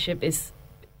relationship is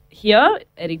here,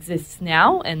 it exists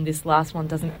now, and this last one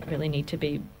doesn't really need to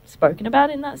be spoken about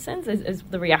in that sense, as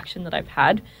the reaction that I've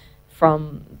had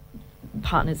from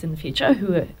partners in the future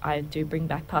who I do bring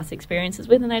back past experiences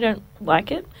with, and I don't like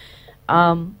it.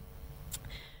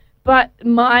 But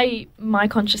my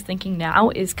conscious thinking now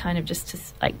is kind of just to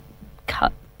like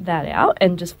cut that out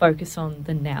and just focus on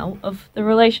the now of the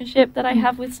relationship that I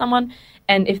have with someone.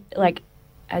 And if, like,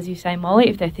 as you say, Molly,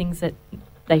 if there are things that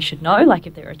they should know, like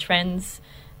if there are trends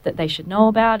that they should know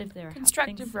about, if there are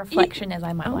Constructive reflection, as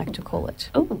I might like to call it.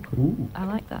 Oh, Ooh, I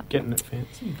like that. getting it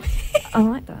fancy. I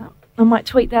like that. I might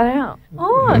tweet that out.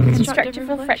 Oh, Mhm. constructive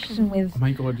reflection with... Oh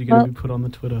my god, you're going to be put on the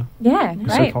Twitter. Yeah, You're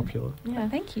so great. popular. Yeah.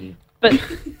 Thank you. But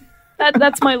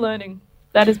that's my learning.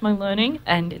 That is my learning,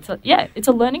 and it's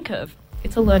a learning curve.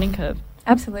 It's a learning curve.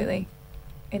 Absolutely.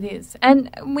 It is.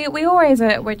 And we always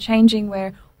we're changing,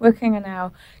 we're working on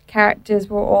our characters,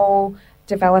 we're all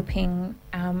developing,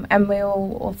 and we're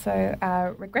all also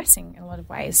regressing in a lot of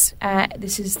ways.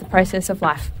 This is the process of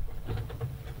life.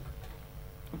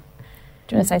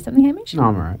 Do you want to say something, Hamish? No,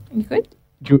 I'm alright. You good?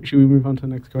 Should we move on to the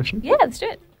next question? Yeah, let's do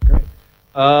it. Great.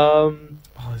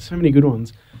 There's so many good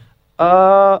ones.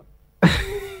 Alright.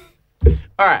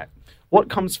 What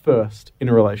comes first in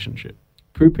a relationship?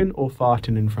 Pooping or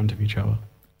farting in front of each other?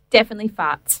 Definitely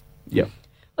farts. Yeah.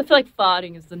 I feel like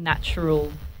farting is the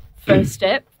natural first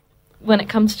step when it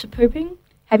comes to pooping.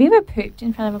 Have you ever pooped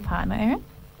in front of a partner, Erin?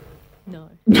 No.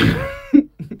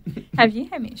 Have you,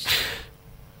 Hamish?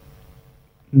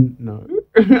 No.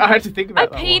 I had to think I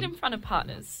about that peed one. in front of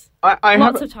partners I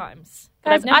lots have, of times. But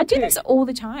Guys, I've never I do pooped. this all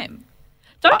the time.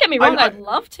 Don't get me wrong, I- I'd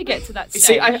love to get to that stage.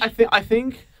 See, I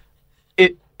think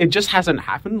it just hasn't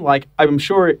happened. Like, I'm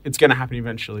sure it's going to happen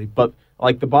eventually, but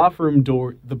like the bathroom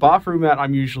that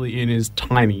I'm usually in is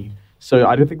tiny, so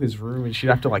I don't think there's room, and she'd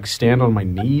have to like stand on my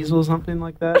knees or something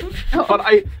like that.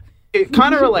 But it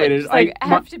kind of related. It's like, I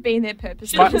have to be in there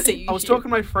purposely I to see you. was talking to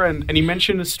my friend, and he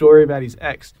mentioned a story about his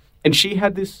ex, and she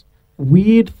had this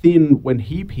weird thing when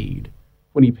he peed.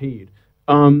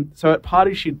 So at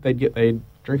parties, they'd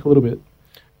drink a little bit,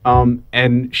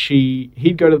 And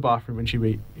he'd go to the bathroom and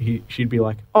she'd be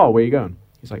like, "Oh, where you going?"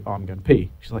 He's like, "Oh, I'm going to pee."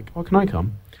 She's like, "Oh, can I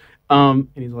come?" And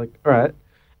he's like, "All right."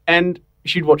 And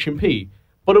she'd watch him pee.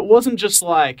 But it wasn't just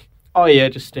like, "Oh yeah,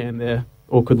 just stand there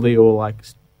awkwardly," or like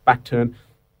back turn.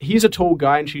 He's a tall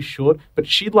guy and she's short, but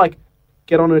she'd like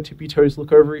get on her tippy toes,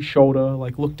 look over his shoulder,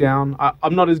 like look down.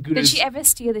 I'm not as good Did as... she ever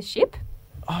steer the ship?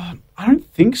 I don't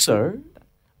think so.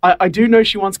 I do know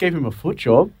she once gave him a foot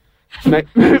job.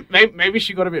 Maybe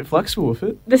she got a bit flexible with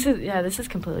it. This is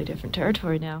completely different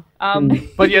territory now.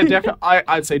 But yeah,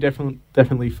 I'd say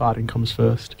definitely farting comes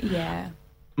first. Yeah.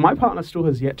 My partner still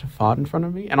has yet to fart in front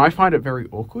of me, and I find it very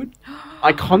awkward.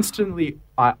 I constantly...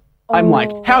 I'm like,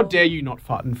 how dare you not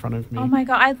fart in front of me? Oh my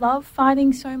god, I love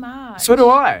farting so much. So do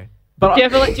I. But do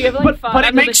you ever fart but it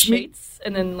under makes the sheets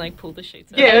and then like pull the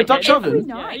sheets? Yeah, over? Dutch oven.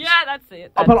 Nice. Yeah, that's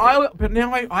it. But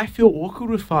now I feel awkward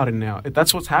with farting now.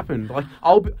 That's what's happened. Like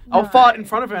I'll fart in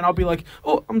front of her and I'll be like,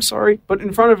 "Oh, I'm sorry," but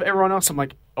in front of everyone else, I'm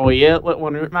like, "Oh yeah, let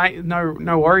one rip, mate.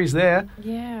 No worries there."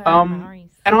 Yeah.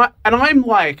 And I'm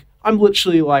like, I'm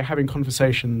literally like having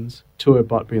conversations to her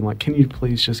butt, being like, "Can you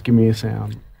please just give me a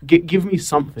sound? Give me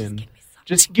something.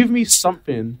 Just give me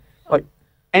something, like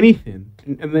anything."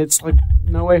 And it's like,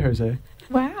 "No way, Jose."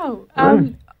 Wow.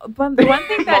 But the one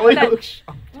thing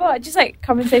that just like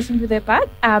conversations with her butt.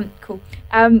 Cool.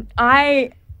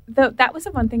 That was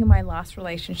the one thing in my last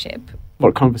relationship.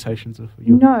 What conversations with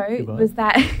you? Was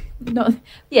that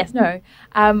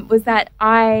was that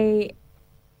I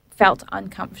felt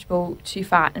uncomfortable to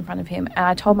fart in front of him, and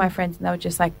I told my friends, and they were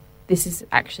just like, "This is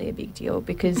actually a big deal,"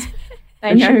 because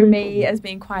they know me as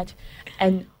being quite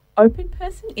an open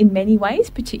person in many ways,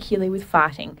 particularly with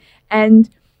farting. And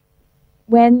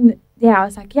when I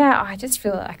was like, I just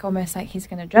feel like almost like he's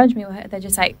going to judge me. They're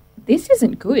just like, "This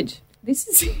isn't good. This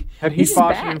is." Had he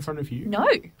farted in front of you? No,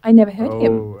 I never heard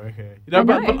him. Oh, okay.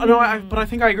 But I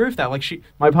think I agree with that. Like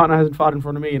my partner hasn't farted in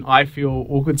front of me, and I feel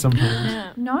awkward sometimes.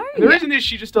 Yeah. No. And the reason is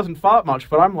she just doesn't fart much.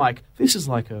 But I'm like, this is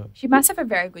like a... She must have a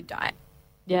very good diet.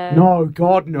 Yeah. No,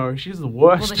 God, no. She's the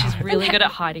worst. Well, then she's really good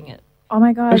at hiding it. Oh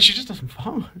my god. And she just doesn't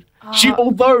fart.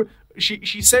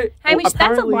 She said... Hamish,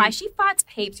 that's a lie. She farts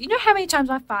heaps. You know how many times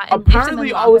I fart? And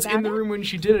Apparently, I was in the room when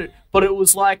she did it, but it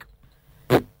was like...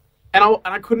 And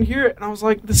I couldn't hear it, and I was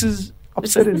like, this is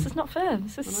upsetting. This is not fair.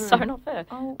 This is so not fair.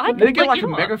 Oh, I They get like you a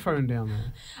know what? megaphone down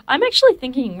there. I'm actually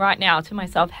thinking right now to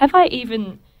myself, have I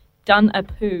even done a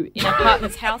poo in a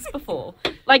partner's house before?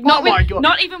 Like, Oh my God.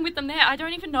 not even with them there. I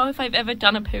don't even know if I've ever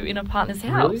done a poo in a partner's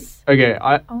house. Okay,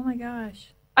 Oh my gosh.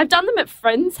 I've done them at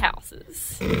friends'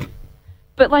 houses.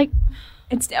 But like...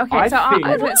 It's okay.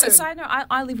 Side note,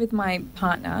 I live with my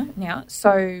partner now,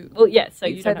 so Well, yeah, so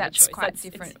you don't have a that's choice. quite That's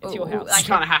different. It's your house. you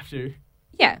kind of have to.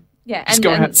 Yeah, Just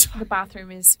go and outside. the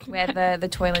bathroom is where the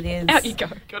toilet is. Out you go.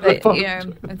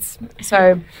 It's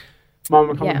so Mum,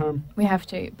 we're coming home. we have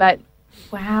to. But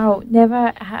wow,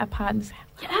 never had a partner's house.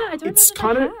 Yeah, I don't It's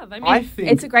know that kind of... I have. I think...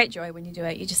 It's a great joy when you do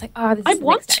it. You're just like, oh, this I is the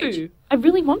want next stage. to. I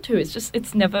really want to. It's just,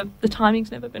 it's never, the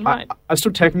timing's never been right. I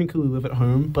still technically live at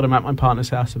home, but I'm at my partner's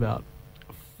house about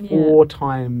Yeah. 4 You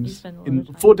times spend a lot in of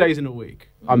time. 4 days in a week.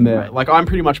 I'm there. Right. Like I'm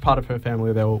pretty much part of her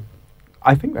family.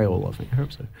 I think they all love me. I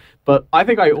hope so. But I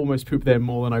think I almost poop there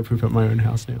more than I poop at my own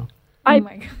house now. Oh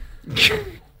my god.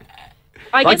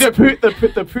 I Like guess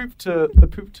the poop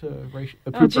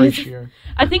ratio.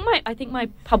 I think my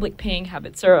public peeing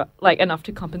habits are like enough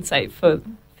to compensate for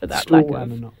that Stool lack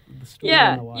of. and the stool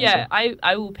Yeah, analyzer. yeah.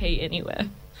 I will pee anywhere.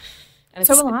 And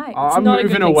So it's- will I. I'm not a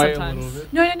good moving thing away sometimes. a little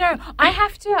bit. No. I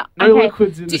have to. No okay.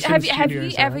 liquids in the have Sims you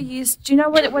studios, ever Anne. used? Do you know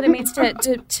what it means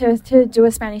to do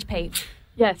a Spanish pee?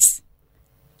 Yes.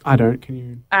 I don't. Can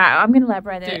you? I'm going to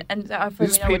elaborate it, Do. and Is hopefully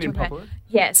this we know what peeing in we're talking public? about.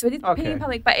 Yeah, so it is Okay. peeing in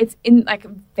public, but it's in like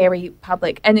very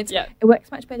public, and it works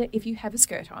much better if you have a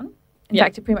skirt on. In Yeah.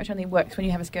 fact, it pretty much only works when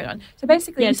you have a skirt on. So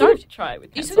basically, Yeah, you sort of try it with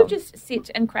you pants sort of on. just sit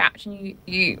and crouch, and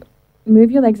you move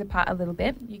your legs apart a little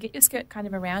bit. You get your skirt kind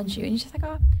of around you, and you're just like,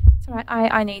 oh, it's all right.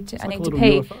 I need to It's like a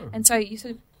pee. little UFO. And so you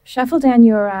sort of shuffle down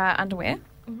your underwear,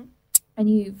 and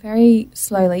you very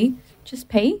slowly just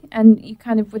pee, and you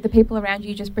kind of with the people around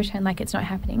you just pretend like it's not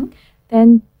happening.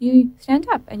 Then you stand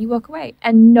up and you walk away,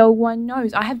 and no one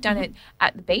knows. I have done it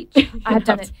at the beach. I have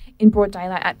done it in broad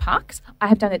daylight at parks. I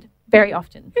have done it very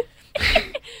often,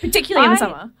 particularly in the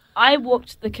summer. I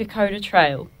walked the Kokoda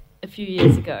Trail a few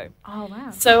years ago. Oh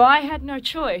wow! So I had no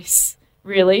choice,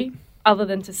 really, other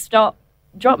than to stop,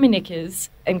 drop my knickers,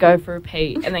 and go for a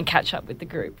pee, and then catch up with the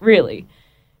group. Really.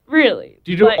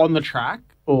 Do you do it on the track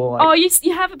or? Like... Oh,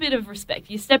 you have a bit of respect.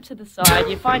 You step to the side,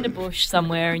 you find a bush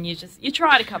somewhere, and you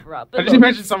try to cover up. But I just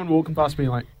imagine someone walking past me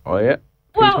like, oh yeah,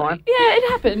 Well, time? yeah, it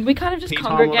happened. We kind of just Tea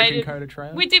time on the congregated. Kokoda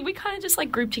Trail? We did. We kind of just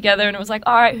like grouped together, and it was like,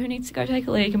 all right, who needs to go take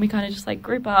a leak? And we kind of just like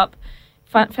group up,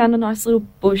 found a nice little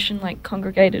bush and like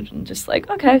congregated, and just like,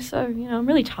 okay, so I'm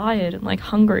really tired and like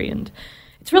hungry, and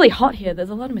it's really hot here. There's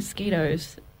a lot of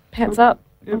mosquitoes. Pants up.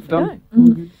 Yeah, Off we done.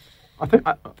 go. I think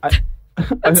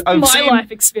That's I've my seen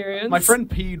life experience. my friend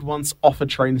peed once off a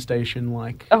train station,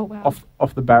 like Oh wow.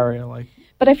 off the barrier, like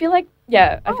But I feel like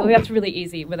I feel like that's really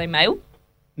easy. Were they male?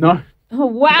 no. Oh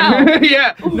wow.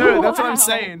 Yeah, no, that's what Wow. I'm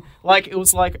saying. Like it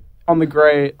was like on the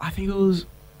grey. I think it was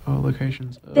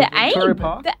locations. Victoria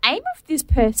Park. The aim of this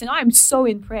person, I am so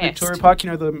impressed. Victoria Park,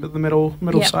 the middle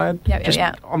Yep. side. Yep, just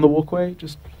yep. on the walkway,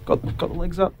 just got the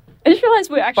legs up. I just realised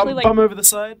we're actually Bum over the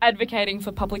side. advocating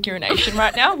for public urination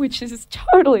right now, which is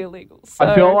totally illegal. So.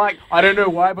 I feel like, I don't know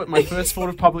why, but my first thought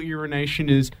of public urination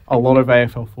is a lot of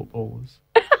AFL footballers.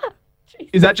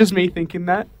 Is that just me thinking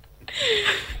that?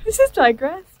 This is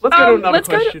digress. Let's go to another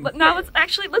question. let's go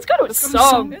to a go to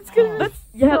song. Let's go to Let's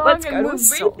go to we'll a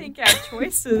song. rethink our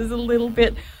choices a little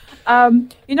bit.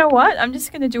 You know what? I'm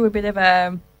just going to do a bit of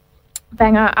a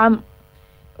banger.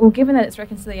 Well, given that it's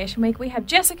Reconciliation Week, we have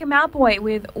Jessica Malboy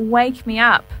with "Wake Me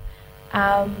Up."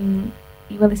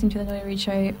 You were listening to the Naughty Rude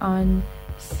Show on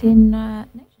Sin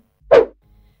Nation.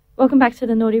 Welcome back to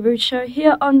the Naughty Rude Show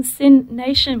here on Sin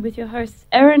Nation with your hosts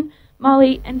Erin,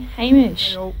 Molly, and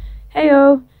Hamish.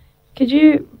 Heyo, could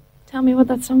you tell me what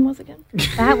that song was again?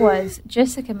 That was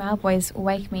Jessica Malboy's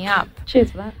 "Wake Me Up."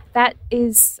 Cheers for that. That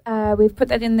is, we've put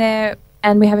that in there,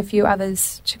 and we have a few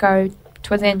others to go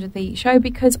towards the end of the show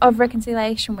because of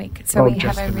Reconciliation Week. So we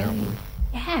have a really,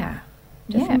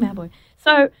 Jessica Malboy.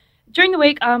 So during the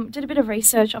week, did a bit of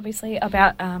research, obviously,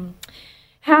 about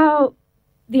how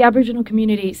the Aboriginal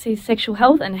community sees sexual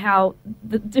health and how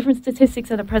the different statistics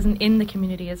that are present in the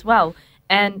community as well.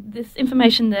 And this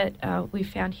information that we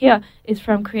found here is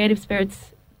from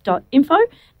creativespirits.info,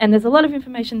 and there's a lot of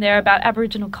information there about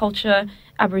Aboriginal culture,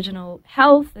 Aboriginal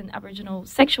health, and Aboriginal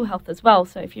sexual health as well.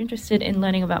 So if you're interested in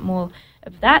learning about more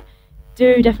of that,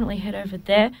 do definitely head over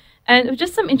there. And it was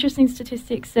just some interesting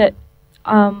statistics that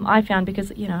I found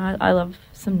because, I love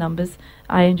some numbers.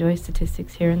 I enjoy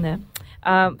statistics here and there.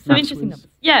 Some interesting numbers.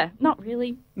 Yeah, not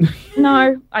really.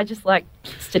 No, I just like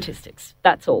statistics.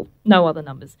 That's all. No other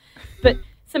numbers. But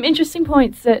some interesting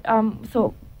points that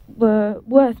thought were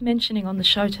worth mentioning on the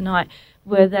show tonight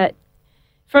were that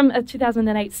from a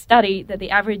 2008 study that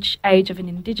the average age of an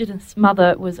Indigenous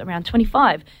mother was around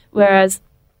 25, whereas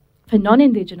for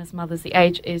non-Indigenous mothers the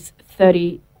age is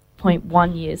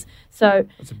 30.1 years. So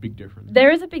that's a big difference.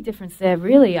 There is a big difference there,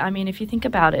 really. I mean, if you think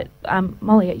about it,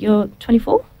 Molly, you're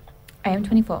 24? I am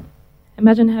 24.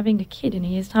 Imagine having a kid in a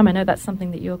year's time. I know that's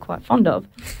something that you're quite fond of.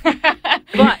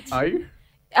 But Are you?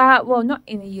 Well, not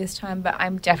in a year's time, but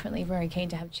I'm definitely very keen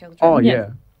to have children. Oh, Yeah. yeah.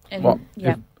 And, Well,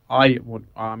 yeah. if I would.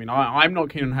 I mean, I'm not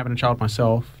keen on having a child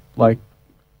myself, like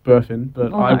birthing,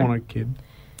 but Oh, I no. want a kid.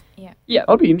 yeah.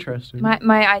 That'd be interesting.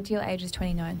 My ideal age is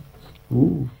 29.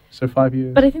 Ooh, so 5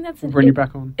 years. But I think that's We'll bring you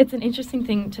back on. It's an interesting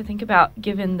thing to think about,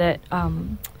 given that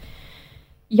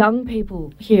young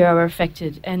people here are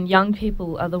affected, and young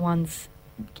people are the ones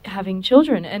having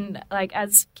children. And like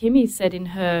as Kimmy said in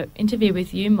her interview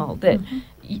with you, Mol, that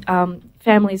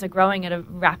families are growing at a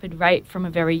rapid rate from a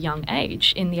very young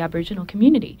age in the Aboriginal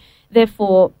community.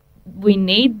 Therefore, we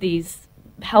need these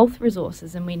health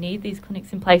resources and we need these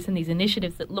clinics in place and these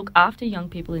initiatives that look after young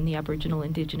people in the Aboriginal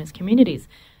Indigenous communities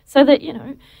so that,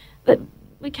 that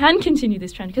we can continue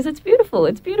this trend because it's beautiful.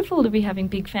 It's beautiful to be having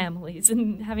big families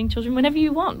and having children whenever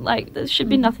you want. Like, there should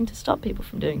be nothing to stop people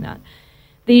from doing that.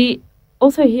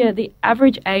 Also here, the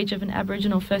average age of an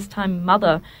Aboriginal first-time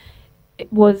mother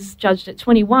was judged at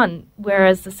 21,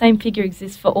 whereas the same figure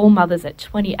exists for all mothers at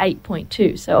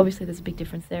 28.2. So obviously there's a big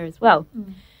difference there as well.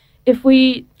 If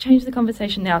we change the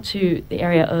conversation now to the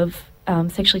area of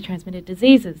sexually transmitted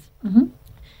diseases,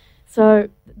 so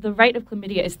the rate of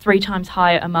chlamydia is 3 times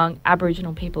higher among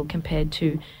Aboriginal people compared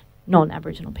to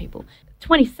non-Aboriginal people.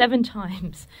 27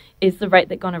 times is the rate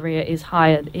that gonorrhea is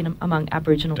higher among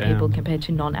Aboriginal people compared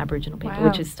to non-Aboriginal people,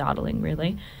 which is startling,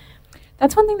 really.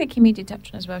 That's one thing that Kimmy did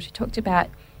touch on as well. She talked about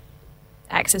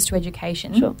access to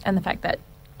education and the fact that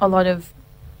a lot of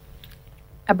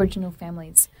Aboriginal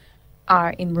families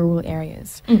are in rural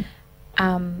areas.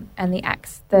 And the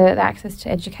access to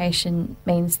education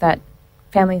means that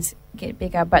families get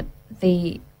bigger, but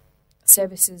the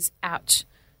services out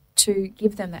to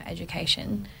give them that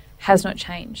education has not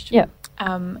changed. Yeah.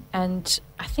 And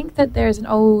I think that there is an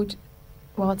old,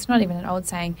 well, it's not even an old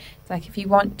saying, it's like if you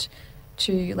want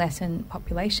to lessen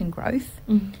population growth,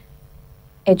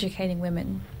 educating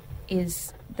women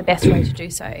is the best way to do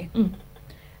so.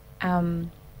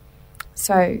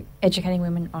 So educating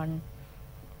women on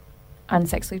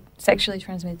sexually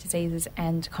transmitted diseases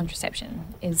and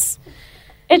contraception is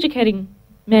educating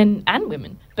men and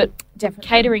women, but definitely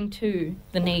catering to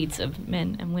the needs of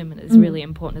men and women is really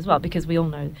important as well, because we all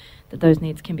know that those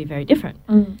needs can be very different.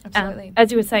 Absolutely.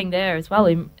 As you were saying there as well,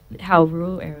 in how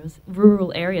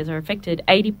rural areas are affected,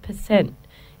 80%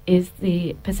 is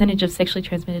the percentage of sexually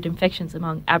transmitted infections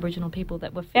among Aboriginal people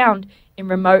that were found in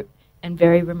remote and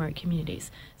very remote communities.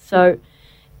 So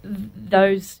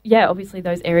obviously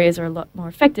those areas are a lot more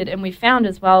affected. And we found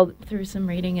as well through some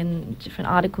reading and different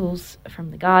articles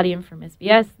from The Guardian, from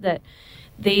SBS, that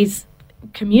these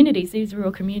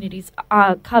rural communities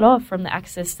are cut off from the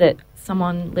access that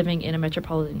someone living in a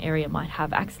metropolitan area might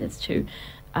have access to.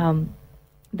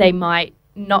 They might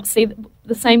not see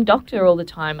the same doctor all the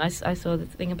time. I saw the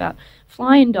thing about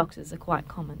fly-in doctors are quite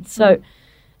common. So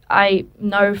I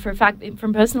know for a fact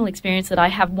from personal experience that I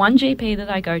have one GP that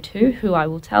I go to who I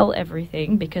will tell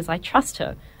everything because I trust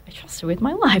her. I trust her with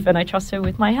my life and I trust her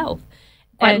with my health.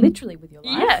 Quite literally with your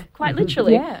life. Yeah, quite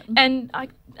literally. Yeah. And I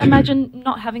imagine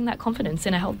not having that confidence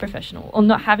in a health professional, or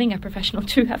not having a professional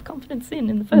to have confidence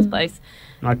in the first place.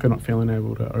 Like not feeling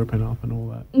able to open up and all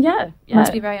that. Yeah.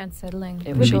 Must be very unsettling.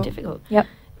 It would be difficult. Yep.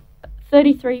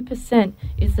 33%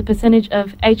 is the percentage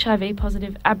of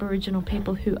HIV-positive Aboriginal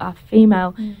people who are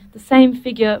female. The same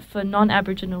figure for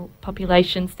non-Aboriginal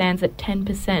population stands at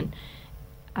 10%.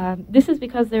 This is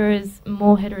because there is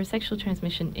more heterosexual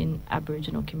transmission in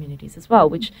Aboriginal communities as well,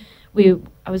 which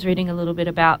I was reading a little bit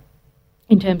about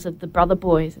in terms of the brother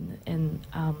boys and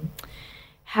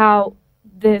how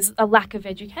there's a lack of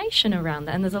education around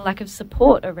that, and there's a lack of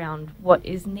support around what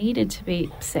is needed to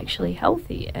be sexually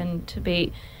healthy and to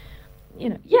be,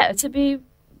 to be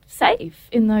safe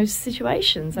in those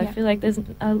situations. I feel like there's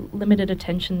a limited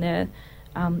attention there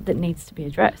that needs to be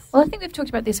addressed. Well, I think we've talked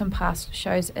about this on past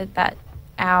shows, that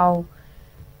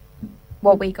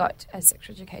what we got as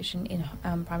sexual education in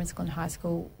primary school and high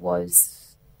school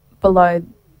was below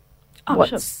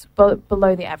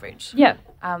below the average. Yeah.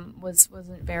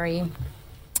 Wasn't very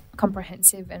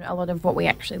comprehensive, and a lot of what we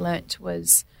actually learnt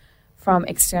was from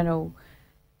external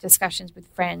discussions with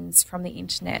friends, from the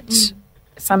internet,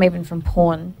 some even from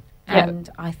porn. Yeah. And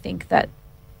I think that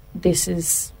this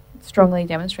is strongly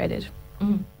demonstrated.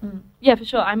 Yeah, for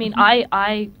sure. I mean,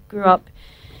 I grew up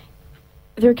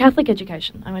through Catholic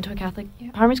education. I went to a Catholic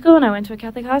primary school and I went to a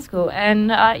Catholic high school, and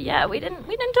we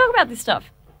didn't talk about this stuff.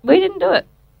 We didn't do it.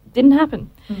 Didn't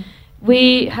happen.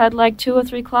 We had like 2 or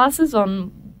 3 classes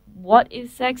on what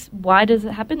is sex, why does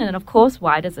it happen, and of course,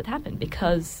 why does it happen?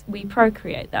 Because we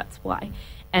procreate, that's why.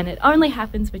 And it only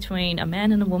happens between a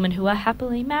man and a woman who are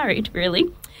happily married,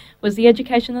 really, was the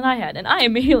education that I had. And I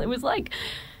immediately was like,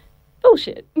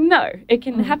 bullshit. No, it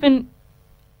can happen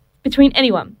between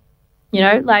anyone.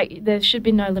 There should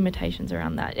be no limitations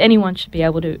around that. Anyone should be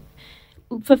able to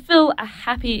fulfill a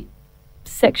happy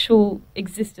sexual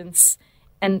existence,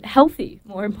 and healthy,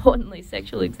 more importantly,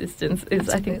 sexual existence is,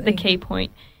 I think, the key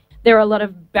point. There are a lot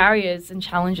of barriers and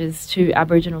challenges to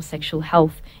Aboriginal sexual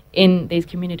health in these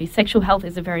communities. Sexual health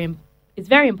is very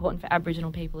important for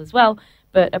Aboriginal people as well,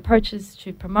 but approaches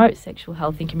to promote sexual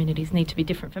health in communities need to be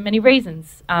different for many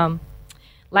reasons.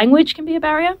 Language can be a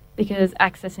barrier because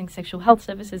accessing sexual health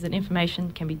services and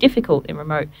information can be difficult in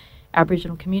remote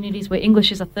Aboriginal communities where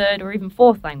English is a 3rd or even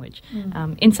 4th language.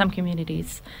 In some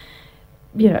communities,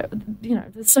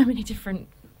 there's so many different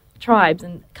tribes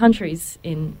and countries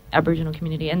in Aboriginal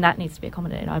community, and that needs to be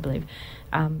accommodated, I believe.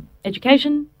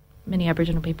 Education, many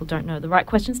Aboriginal people don't know the right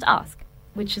questions to ask,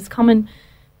 which is common,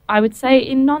 I would say,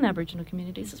 in non-Aboriginal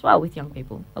communities as well with young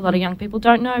people. A lot of young people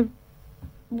don't know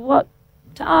what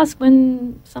to ask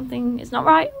when something is not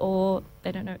right, or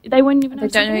they don't know. They wouldn't even know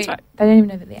something is right. They don't even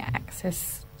know that the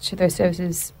access to those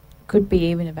services could be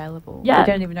even available. Yeah.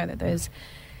 They don't even know that those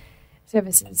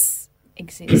services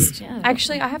exist.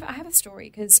 Actually, I have a story,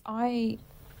 because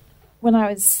when I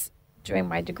was doing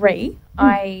my degree,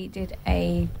 I did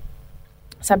a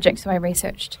subject, so I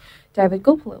researched David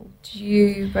Gulpilil. Do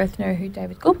you both know who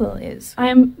David Gulpilil is? I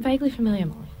am vaguely familiar,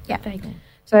 Molly. Yeah. Vaguely.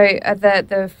 So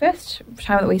the first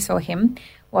time that we saw him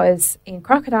was in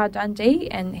Crocodile Dundee,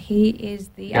 and he is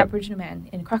the Aboriginal man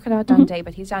in Crocodile Dundee,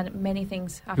 but he's done many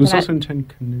things after that. He was also in 10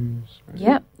 Canoes,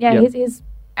 right? Yeah. He's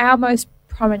our most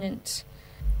prominent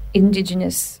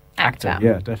Indigenous actor.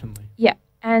 Yeah, definitely. Yeah,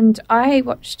 and I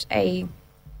watched a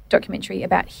documentary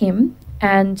about him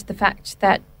and the fact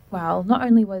that, well, not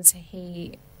only was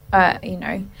he,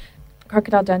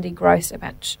 Crocodile Dundee grossed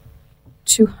about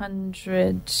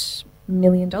 $200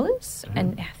 million,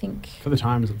 and I think for the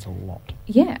times it's a lot.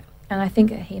 Yeah, and I think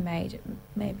that he made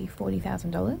maybe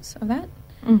 $40,000 of that,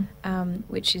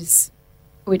 which is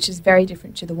which is very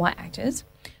different to the white actors.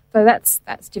 So that's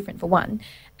different for one.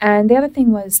 And the other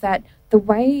thing was that the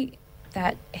way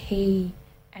that he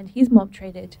and his mom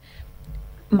treated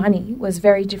money was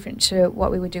very different to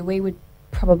what we would do. We would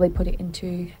probably put it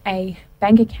into a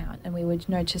bank account and we would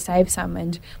know to save some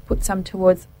and put some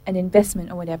towards an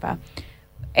investment or whatever.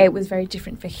 It was very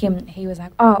different for him. He was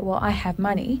like, oh, well, I have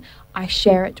money. I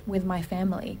share it with my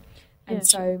family. And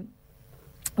so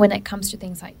when it comes to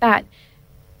things like that,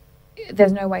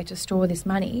 there's no way to store this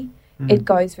money. It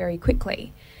goes very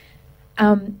quickly.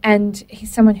 And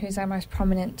he's someone who's our most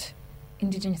prominent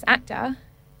Indigenous actor,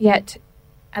 yet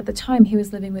at the time he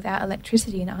was living without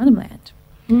electricity in Arnhem Land.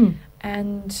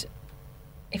 And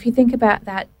if you think about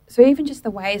that, so even just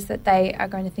the ways that they are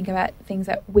going to think about things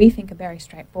that we think are very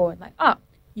straightforward, like, oh,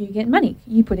 you get money,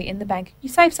 you put it in the bank, you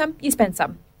save some, you spend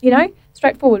some,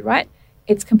 straightforward, right?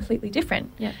 It's completely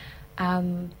different. Yeah.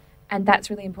 And that's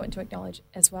really important to acknowledge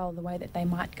as well, the way that they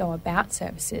might go about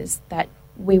services that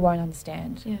we won't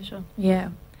understand. Yeah, sure. Yeah.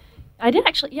 I did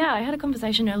actually, I had a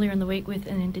conversation earlier in the week with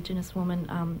an Indigenous woman,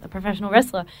 a professional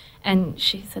wrestler, and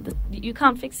she said that you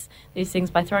can't fix these things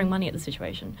by throwing money at the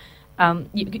situation.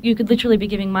 You could literally be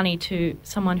giving money to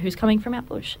someone who's coming from out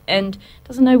bush and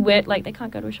doesn't know where, like they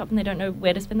can't go to a shop and they don't know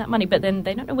where to spend that money, but then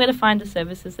they don't know where to find the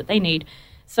services that they need.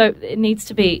 So it needs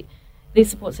to be, these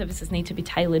support services need to be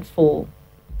tailored for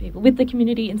people with the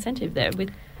community incentive there, with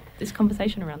this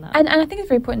conversation around that. And I think it's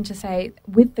very important to say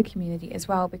with the community as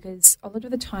well, because a lot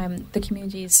of the time the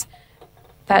communities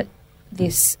that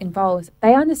this involves,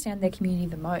 they understand their community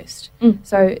the most.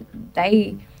 So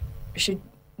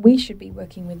we should be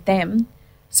working with them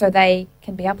so they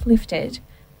can be uplifted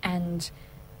and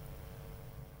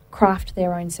craft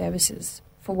their own services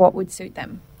for what would suit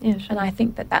them. Yeah, sure. And I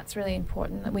think that that's really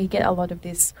important, that we get a lot of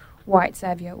this white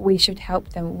saviour, we should help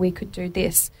them, we could do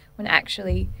this, when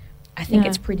actually I think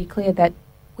it's pretty clear that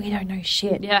we don't know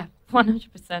shit. Yeah,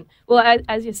 100%. Well,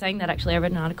 as you're saying that, actually, I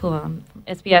read an article from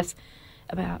SBS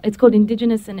about, it's called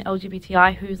Indigenous and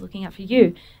LGBTI, Who's Looking Out For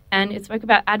You? And it spoke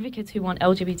about advocates who want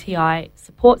LGBTI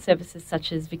support services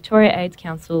such as Victoria AIDS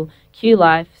Council, Q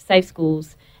Life, Safe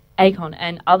Schools, ACON,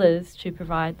 and others to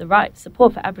provide the right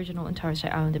support for Aboriginal and Torres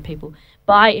Strait Islander people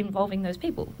by involving those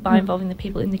people, by involving the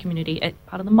people in the community,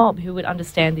 part of the mob who would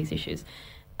understand these issues.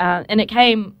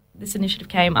 And this initiative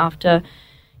came after,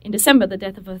 in December, the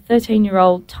death of a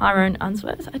 13-year-old Tyrone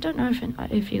Unsworth. I don't know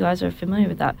if you guys are familiar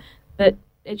with that, but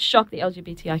it shocked the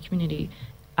LGBTI community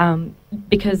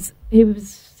because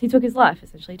he took his life,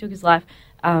 essentially. He took his life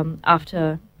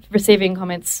after receiving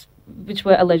comments which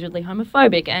were allegedly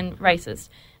homophobic and racist.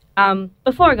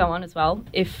 Before I go on as well,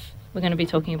 if we're going to be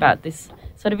talking about this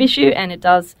sort of issue and it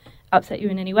does upset you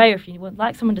in any way, or if you would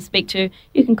like someone to speak to,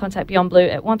 you can contact Beyond Blue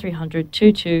at 1300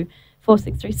 22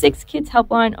 4636, Kids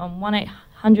Helpline on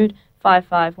 1800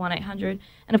 55 1800,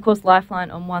 and of course Lifeline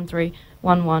on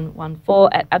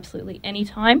 131114 at absolutely any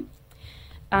time.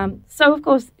 So of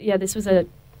course, this was a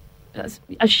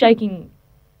shaking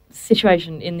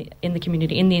situation in the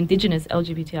community, in the Indigenous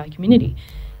LGBTI community.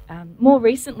 More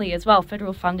recently as well,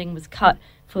 federal funding was cut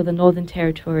for the Northern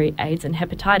Territory AIDS and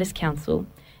Hepatitis Council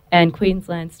and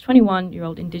Queensland's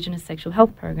 21-year-old Indigenous Sexual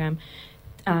Health Program,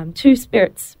 Two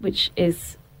Spirits, which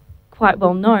is quite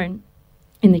well known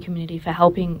in the community for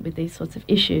helping with these sorts of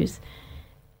issues.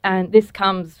 And this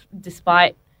comes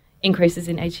despite increases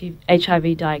in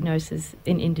HIV diagnosis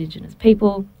in Indigenous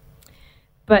people.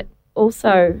 But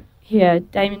also here,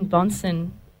 Damon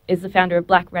Bonson is the founder of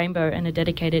Black Rainbow and a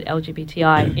dedicated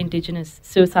LGBTI Indigenous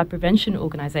suicide prevention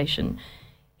organisation.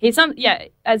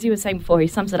 As you were saying before, he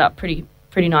sums it up pretty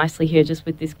nicely here just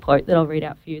with this quote that I'll read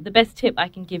out for you. The best tip I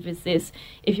can give is this: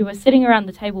 if you are sitting around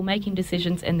the table making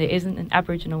decisions and there isn't an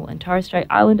Aboriginal and Torres Strait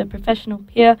Islander professional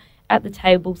peer at the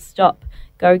table, stop,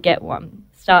 go get one,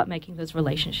 start making those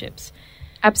relationships.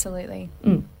 Absolutely.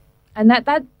 And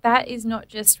that is not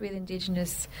just with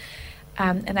Indigenous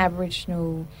and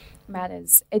Aboriginal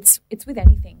matters. It's with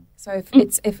anything. So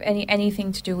if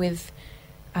anything to do with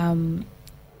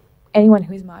anyone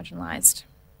who is marginalised.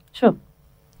 Sure.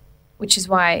 Which is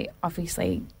why,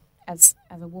 obviously, as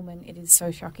a woman, it is so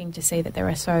shocking to see that there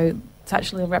are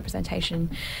such little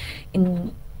representation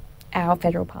in our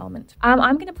federal parliament.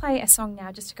 I'm going to play a song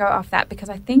now just to go off that, because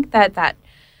I think that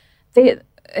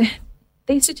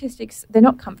these statistics, they're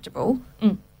not comfortable.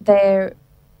 They're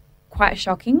quite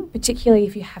shocking, particularly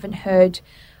if you haven't heard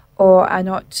or are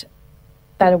not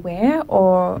that aware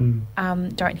or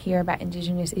don't hear about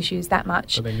Indigenous issues that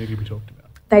much. But they need to be talked about.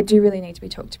 They do really need to be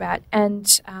talked about,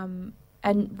 and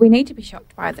we need to be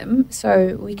shocked by them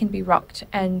so we can be rocked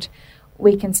and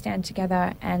we can stand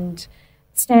together and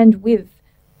stand with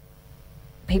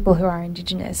people who are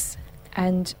Indigenous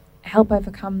and help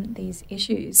overcome these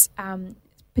issues,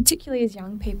 particularly as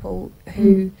young people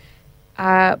who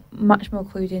are much more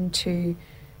clued into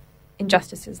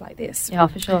injustices like this. Yeah,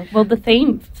 for sure. Well, the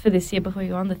theme for this year, before you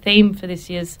go on, the theme for this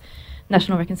year's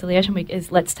National Reconciliation Week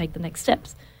is let's take the next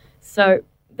steps. So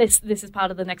this is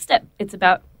part of the next step. It's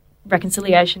about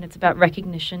reconciliation, it's about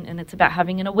recognition, and it's about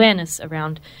having an awareness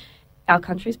around our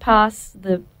country's past,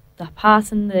 the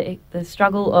past and the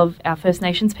struggle of our First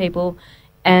Nations people,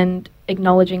 and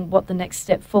acknowledging what the next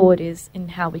step forward is in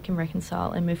how we can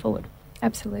reconcile and move forward.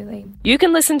 Absolutely. You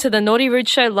can listen to the Naughty Rude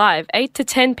Show live 8 to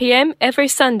 10 p.m. every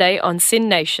Sunday on Sin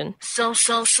Nation. So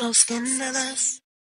scandalous.